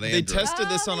All About Android? They tested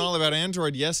this on All About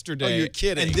Android yesterday. Oh, you're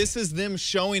kidding. And this is them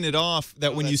showing it off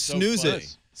that when you snooze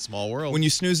it. Small world. When you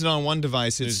snooze it on one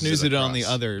device, it snoozes it on the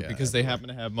other because they happen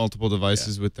to have multiple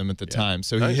devices with them at the time.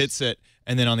 So he hits it,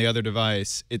 and then on the other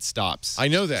device, it stops. I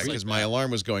know that because my alarm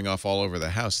was going off all over the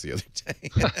house the other day.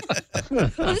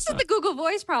 Well, this is the Google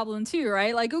Voice problem too,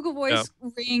 right? Like Google Voice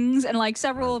rings, and like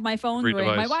several of my phones ring.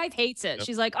 My wife hates it.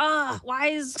 She's like,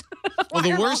 why is? Well,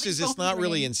 the worst is it's not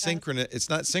really in synchronous. It's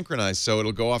not synchronized, so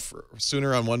it'll go off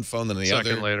sooner on one phone than the other.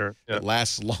 Second later. Yeah. It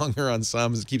lasts longer on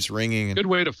some. It keeps ringing. Good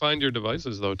way to find your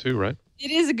devices, though, too, right? It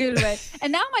is a good way.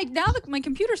 And now my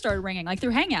computer started ringing, like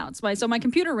through Hangouts. So my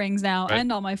computer rings now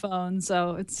and on my phone.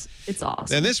 So it's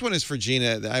awesome. And this one is for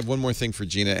Gina. I have one more thing for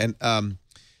Gina, and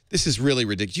this is really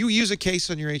ridiculous. You use a case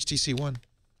on your HTC One?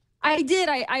 I did.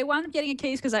 I wound up getting a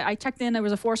case because I checked in. There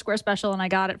was a Foursquare special, and I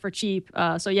got it for cheap.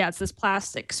 So yeah, it's this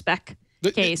plastic spec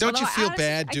case. Don't you feel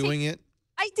bad doing it?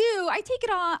 I do. I take it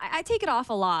off. I take it off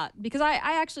a lot because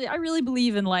I really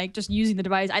believe in like just using the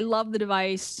device. I love the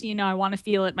device. You know, I want to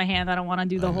feel it in my hand. I don't want to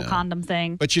do the whole condom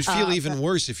thing. But you'd feel even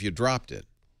worse if you dropped it.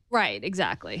 Right.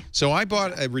 Exactly. So I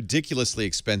bought a ridiculously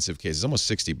expensive case. It's almost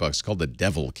 $60. Called the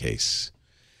Devil Case.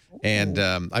 And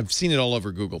I've seen it all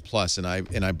over Google Plus, and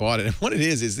I bought it. And what it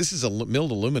is this is a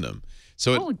milled aluminum,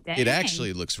 so it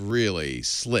actually looks really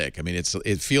slick. I mean,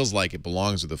 it feels like it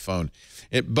belongs with the phone.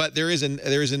 But there is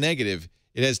a negative.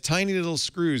 It has tiny little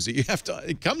screws that you have to.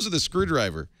 It comes with a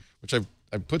screwdriver, which I've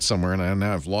put somewhere, and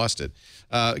now I've lost it.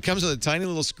 It comes with a tiny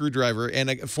little screwdriver,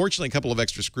 and fortunately a couple of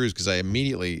extra screws because I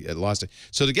immediately lost it.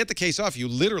 So to get the case off, you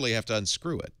literally have to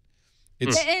unscrew it.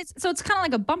 So it's kind of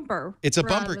like a bumper. It's a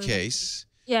bumper case.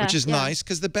 Yeah, which is nice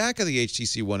because the back of the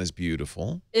HTC One is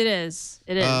beautiful. It is.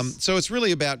 It is. So it's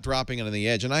really about dropping it on the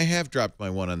edge, and I have dropped my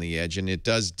one on the edge, and it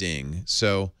does ding.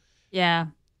 So yeah,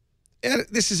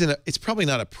 this isn't. It's probably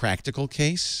not a practical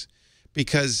case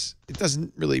because it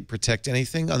doesn't really protect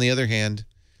anything. On the other hand,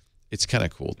 it's kind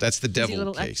of cool. That's the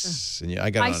Devil Case, and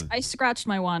I scratched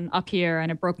my one up here,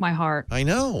 and it broke my heart. I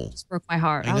know. It just broke my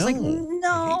heart. I was like,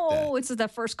 no, it's the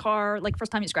first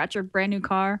time you scratch your brand new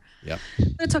car. Yep.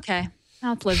 But it's okay.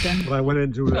 Now it's lived in. When I went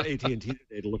into AT&T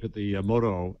today to look at the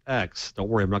Moto X, don't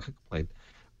worry, I'm not going to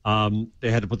complain. They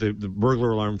had to put the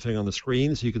burglar alarm thing on the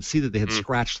screen so you could see that they had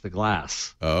scratched the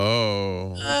glass.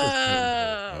 Oh.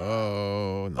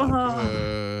 Not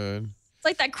good. It's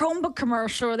like that Chromebook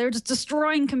commercial where they were just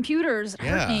destroying computers. It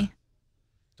hurt me.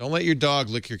 Don't let your dog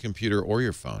lick your computer or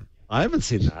your phone. I haven't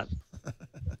seen that.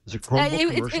 Is it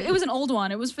Chromebook it was an old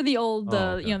one. It was for the old,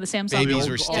 the Samsung. Babies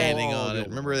were standing on it.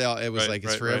 Remember, it was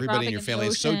it's for everybody in your family.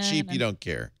 It's so cheap, you don't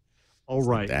care. Oh,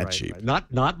 right. That cheap.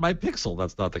 Right. Not my Pixel.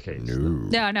 That's not the case.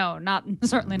 No,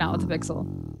 certainly not with the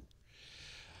Pixel.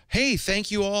 Hey, thank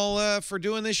you all for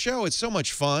doing this show. It's so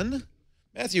much fun.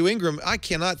 Matthew Ingram, I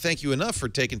cannot thank you enough for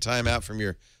taking time out from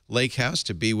your lake house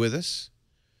to be with us.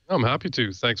 I'm happy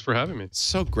to. Thanks for having me. It's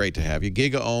so great to have you.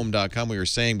 GigaOM.com. We were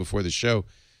saying before the show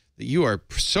that you are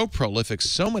so prolific,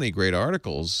 so many great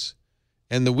articles,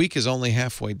 and the week is only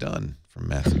halfway done from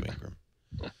Matthew Ingram.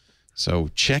 So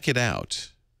check it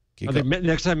out. I think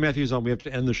next time Matthew's on, we have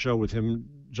to end the show with him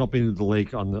jumping into the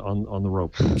lake on the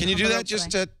rope. Can you do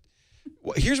that?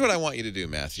 Here's what I want you to do,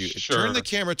 Matthew. Sure. Turn the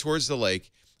camera towards the lake.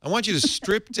 I want you to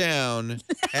strip down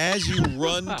as you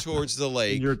run towards the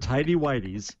lake. In your tidy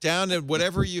whities. Down to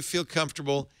whatever you feel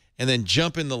comfortable, and then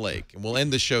jump in the lake. And we'll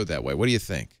end the show that way. What do you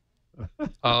think?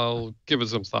 I'll give it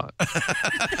some thought.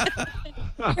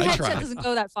 Your headset doesn't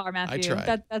go that far, Matthew.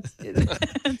 I tried.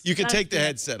 You can take the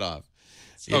headset off.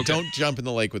 Yeah, don't jump in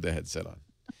the lake with the headset on.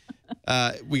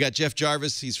 We got Jeff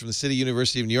Jarvis. He's from the City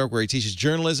University of New York, where he teaches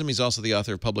journalism. He's also the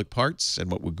author of Public Parts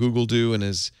and What Would Google Do, and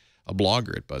is a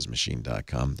blogger at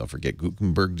buzzmachine.com. Don't forget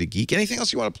Gutenberg the Geek. Anything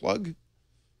else you want to plug?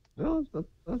 No,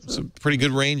 that's a pretty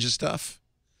good range of stuff.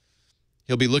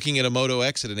 He'll be looking at a Moto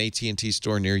X at an AT&T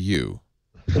store near you.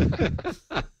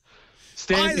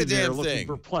 Standing there looking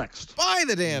perplexed. Buy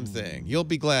the damn thing. You'll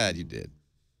be glad you did.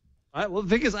 Well, the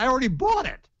thing is, I already bought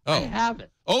it. I have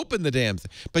it. Open the damn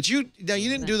thing. But you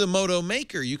didn't do the Moto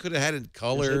Maker. You could have had it in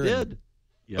color. Yes, I did.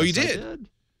 Yes, you did? I did.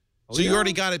 So you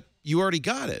already got it. You already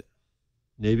got it.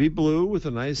 Navy blue with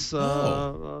a nice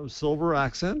silver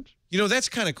accent. You know, that's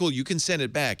kind of cool. You can send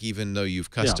it back even though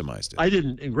you've customized it. I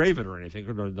didn't engrave it or anything.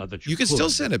 Not that you can still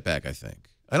send it back, I think.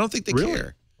 I don't think they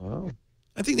care. Oh.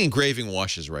 I think the engraving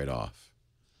washes right off.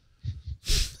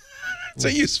 It's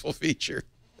a useful feature.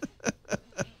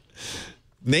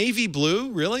 Navy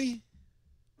blue, really?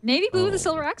 Navy blue with a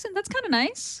silver accent? That's kind of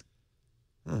nice.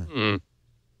 Hmm.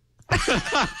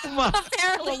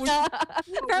 Apparently,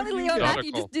 Leo and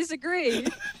Matthew just disagree.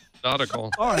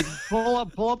 Nautical. All right, pull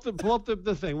up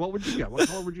the thing. What would you get? What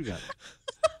color would you get?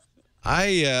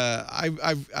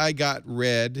 I got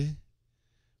red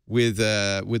with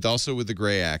the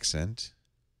gray accent.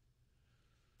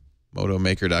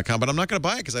 Motomaker.com, but I'm not going to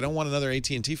buy it because I don't want another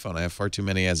AT&T phone. I have far too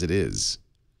many as it is.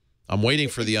 I'm waiting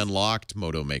for the unlocked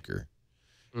Motomaker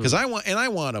because I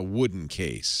want a wooden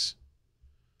case.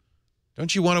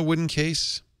 Don't you want a wooden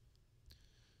case?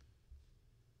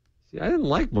 See, I didn't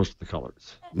like most of the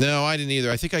colors. No, I didn't either.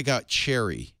 I think I got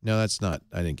cherry. No, that's not.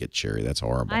 I didn't get cherry. That's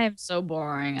horrible. I am so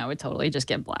boring. I would totally just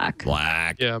get black.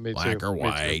 Black. Yeah, me too. Black or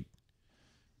white.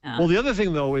 Yeah. Well, the other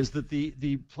thing though is that the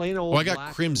plain old I got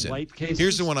black crimson. white cases.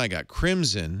 Here's the one I got: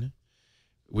 crimson,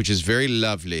 which is very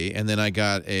lovely, and then I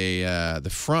got the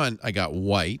front. I got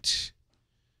white,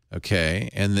 okay,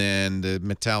 and then the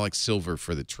metallic silver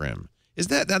for the trim. Is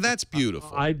that now? That's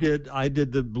beautiful. I did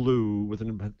the blue with a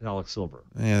metallic silver.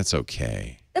 Yeah, that's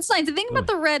okay. That's nice. The thing about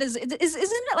the red isn't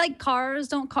it like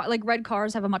cars like red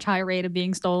cars have a much higher rate of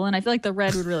being stolen? I feel like the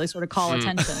red would really sort of call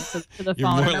attention to the You're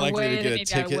phone more in a likely way to get a that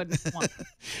ticket. maybe I wouldn't want.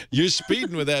 You're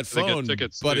speeding with that They get phone,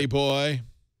 tickets, buddy too. boy.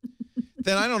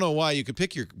 Then I don't know why you could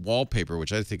pick your wallpaper,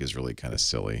 which I think is really kind of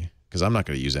silly because I'm not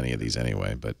going to use any of these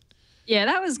anyway. But Yeah,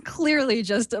 that was clearly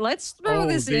just let's throw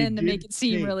this they in to make did it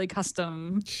seem change. really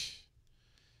custom.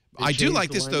 I do changed like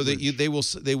the this though that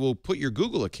language. they will put your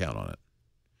Google account on it.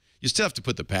 You still have to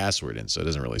put the password in, so it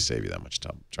doesn't really save you that much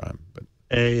time. But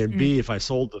A and B, if I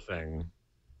sold the thing.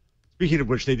 Speaking of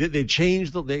which, they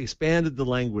expanded the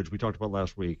language we talked about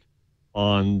last week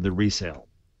on the resale.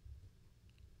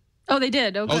 Oh, they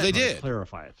did. Okay. oh, they Trying to did.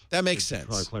 clarify it. That makes Trying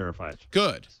to sense. clarify it.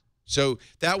 Good. So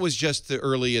that was just the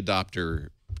early adopter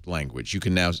language. You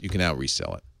can now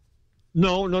resell it.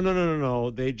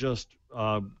 No. They just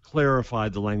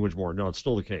clarified the language more. No, it's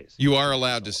still the case. You are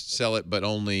allowed to sell it, but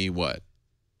only what?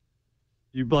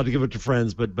 You're allowed to give it to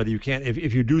friends, but you can't.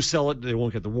 If you do sell it, they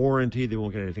won't get the warranty. They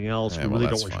won't get anything else. Yeah, We well, really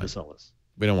don't that's want you fine. to sell this.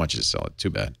 We don't want you to sell it. Too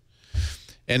bad.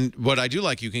 And what I do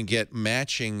like, you can get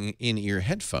matching in-ear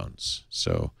headphones.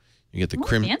 So you get the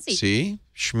fancy. See?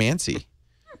 Schmancy.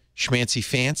 Schmancy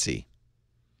fancy.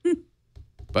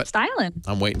 But Styling.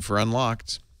 I'm waiting for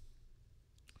unlocked.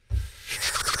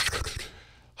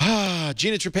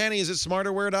 Gina Trapani is at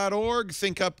smarterware.org. Just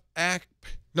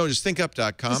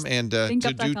thinkup.com and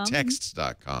thinkup.com.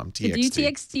 todotext.com.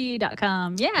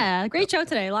 TXT.com. Yeah, great show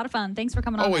today. A lot of fun. Thanks for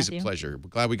coming on, Always Matthew. a pleasure. We're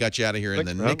glad we got you out of here in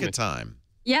the nick of time.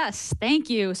 Yes, thank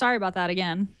you. Sorry about that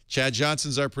again. Chad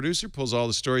Johnson's our producer, pulls all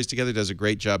the stories together, does a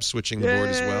great job switching the board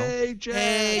as well. Hey, Chad.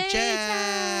 Hey,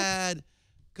 Chad.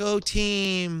 Go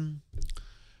team.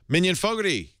 Minion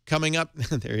Fogarty coming up.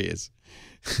 There he is.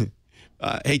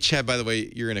 Hey, Chad, by the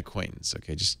way, you're an acquaintance,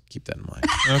 okay? Just keep that in mind.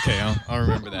 Okay, I'll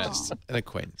remember that. Just an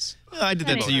acquaintance. I did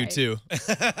that to you, too.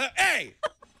 Hey!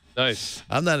 Nice.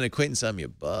 I'm not an acquaintance, I'm your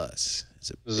boss.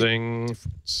 It's a big Zing.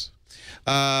 difference.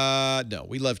 No,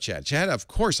 we love Chad. Chad, of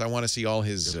course, I want to see all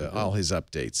his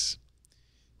updates.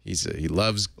 He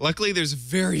loves. Luckily, there's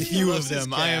very few of loves his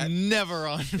them. I cat. am never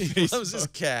on He Facebook. loves his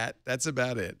cat. That's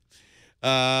about it.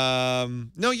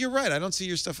 No, you're right. I don't see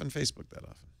your stuff on Facebook that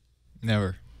often.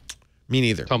 Never. Me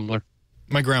neither. Tumblr.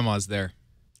 My grandma's there.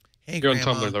 Hey, You're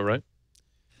Grandma. on Tumblr, though, right?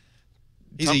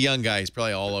 He's a young guy. He's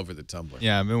probably all over the Tumblr.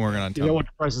 Yeah, I've been working on You know Tumblr. what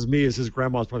depresses me is his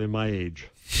grandma's probably my age.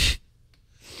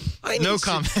 No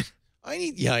comment.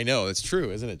 Yeah, I know. It's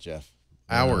true, isn't it, Jeff?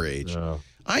 Our age. No.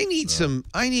 I need some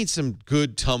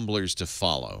good Tumblrs to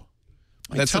follow.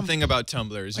 That's the thing about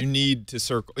Tumblr is you need to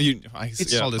circle.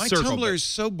 It's called a My circle. Tumblr but is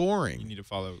so boring. You need to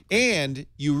follow. And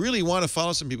you really want to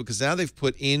follow some people because now they've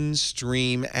put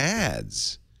in-stream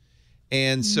ads.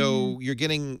 And so you're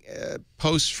getting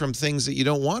posts from things that you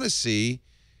don't want to see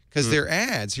because they're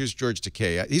ads. Here's George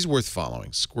Takei. He's worth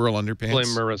following. Squirrel Underpants. Blame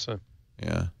Marissa.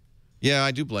 Yeah. Yeah,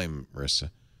 I do blame Marissa.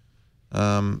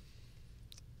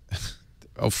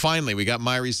 Oh, finally, we got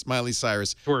Miley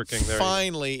Cyrus. Twerking there.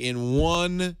 Finally, in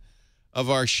one of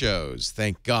our shows.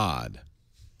 Thank God.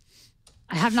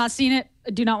 I have not seen it.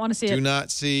 I do not want to see it. Do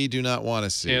not see, do not want to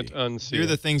see. Can't unsee. Here are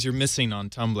the things you're missing on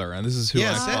Tumblr, and this is who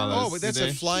Yes, I follow. but that's a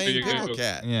today. flying There you pickle go.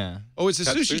 cat. Yeah. Oh, it's a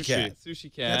Cat sushi sushi. cat.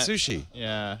 Sushi cat. Cat sushi.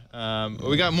 Yeah.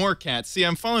 We got more cats. See,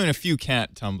 I'm following a few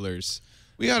cat Tumblrs.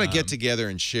 We ought to get together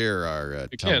and share our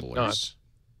You can't Tumblrs. not.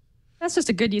 That's just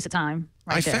a good use of time.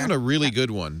 Right I there. found a really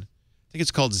good one. I think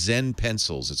it's called Zen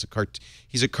Pencils. It's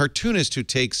he's a cartoonist who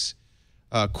takes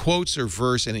quotes or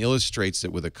verse and illustrates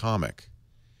it with a comic.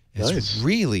 It's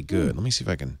really good. Let me see if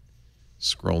I can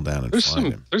scroll down and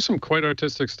find him. There's some quite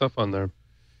artistic stuff on there.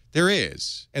 There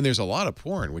is, and there's a lot of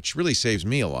porn, which really saves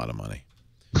me a lot of money.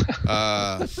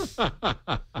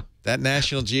 That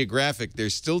National Geographic, they're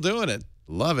still doing it.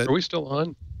 Love it. Are we still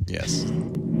on? Yes.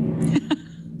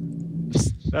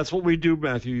 That's what we do,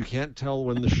 Matthew. You can't tell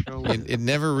when the show ends. It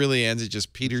never really ends. It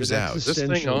just peters out. Is this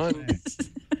thing on?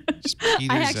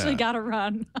 I actually got to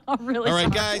run. I'm really All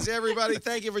right, sorry. guys, everybody,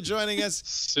 thank you for joining us.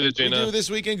 See you, We Gina. do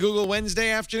This Week in Google Wednesday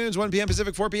afternoons, 1 p.m.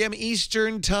 Pacific, 4 p.m.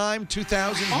 Eastern Time,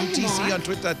 2000 UTC on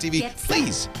twit.tv.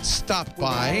 Please stop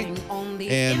by.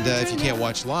 And if you can't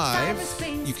watch live,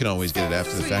 you can always get it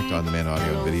after the fact on demand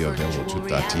audio and video available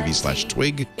at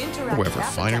twit.tv/twig or wherever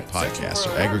finer podcasts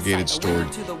are aggregated, stored,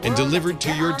 and delivered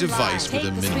to your device with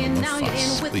a minimum of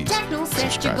fuss. Please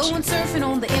subscribe.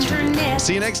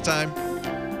 See you next time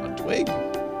on Twig.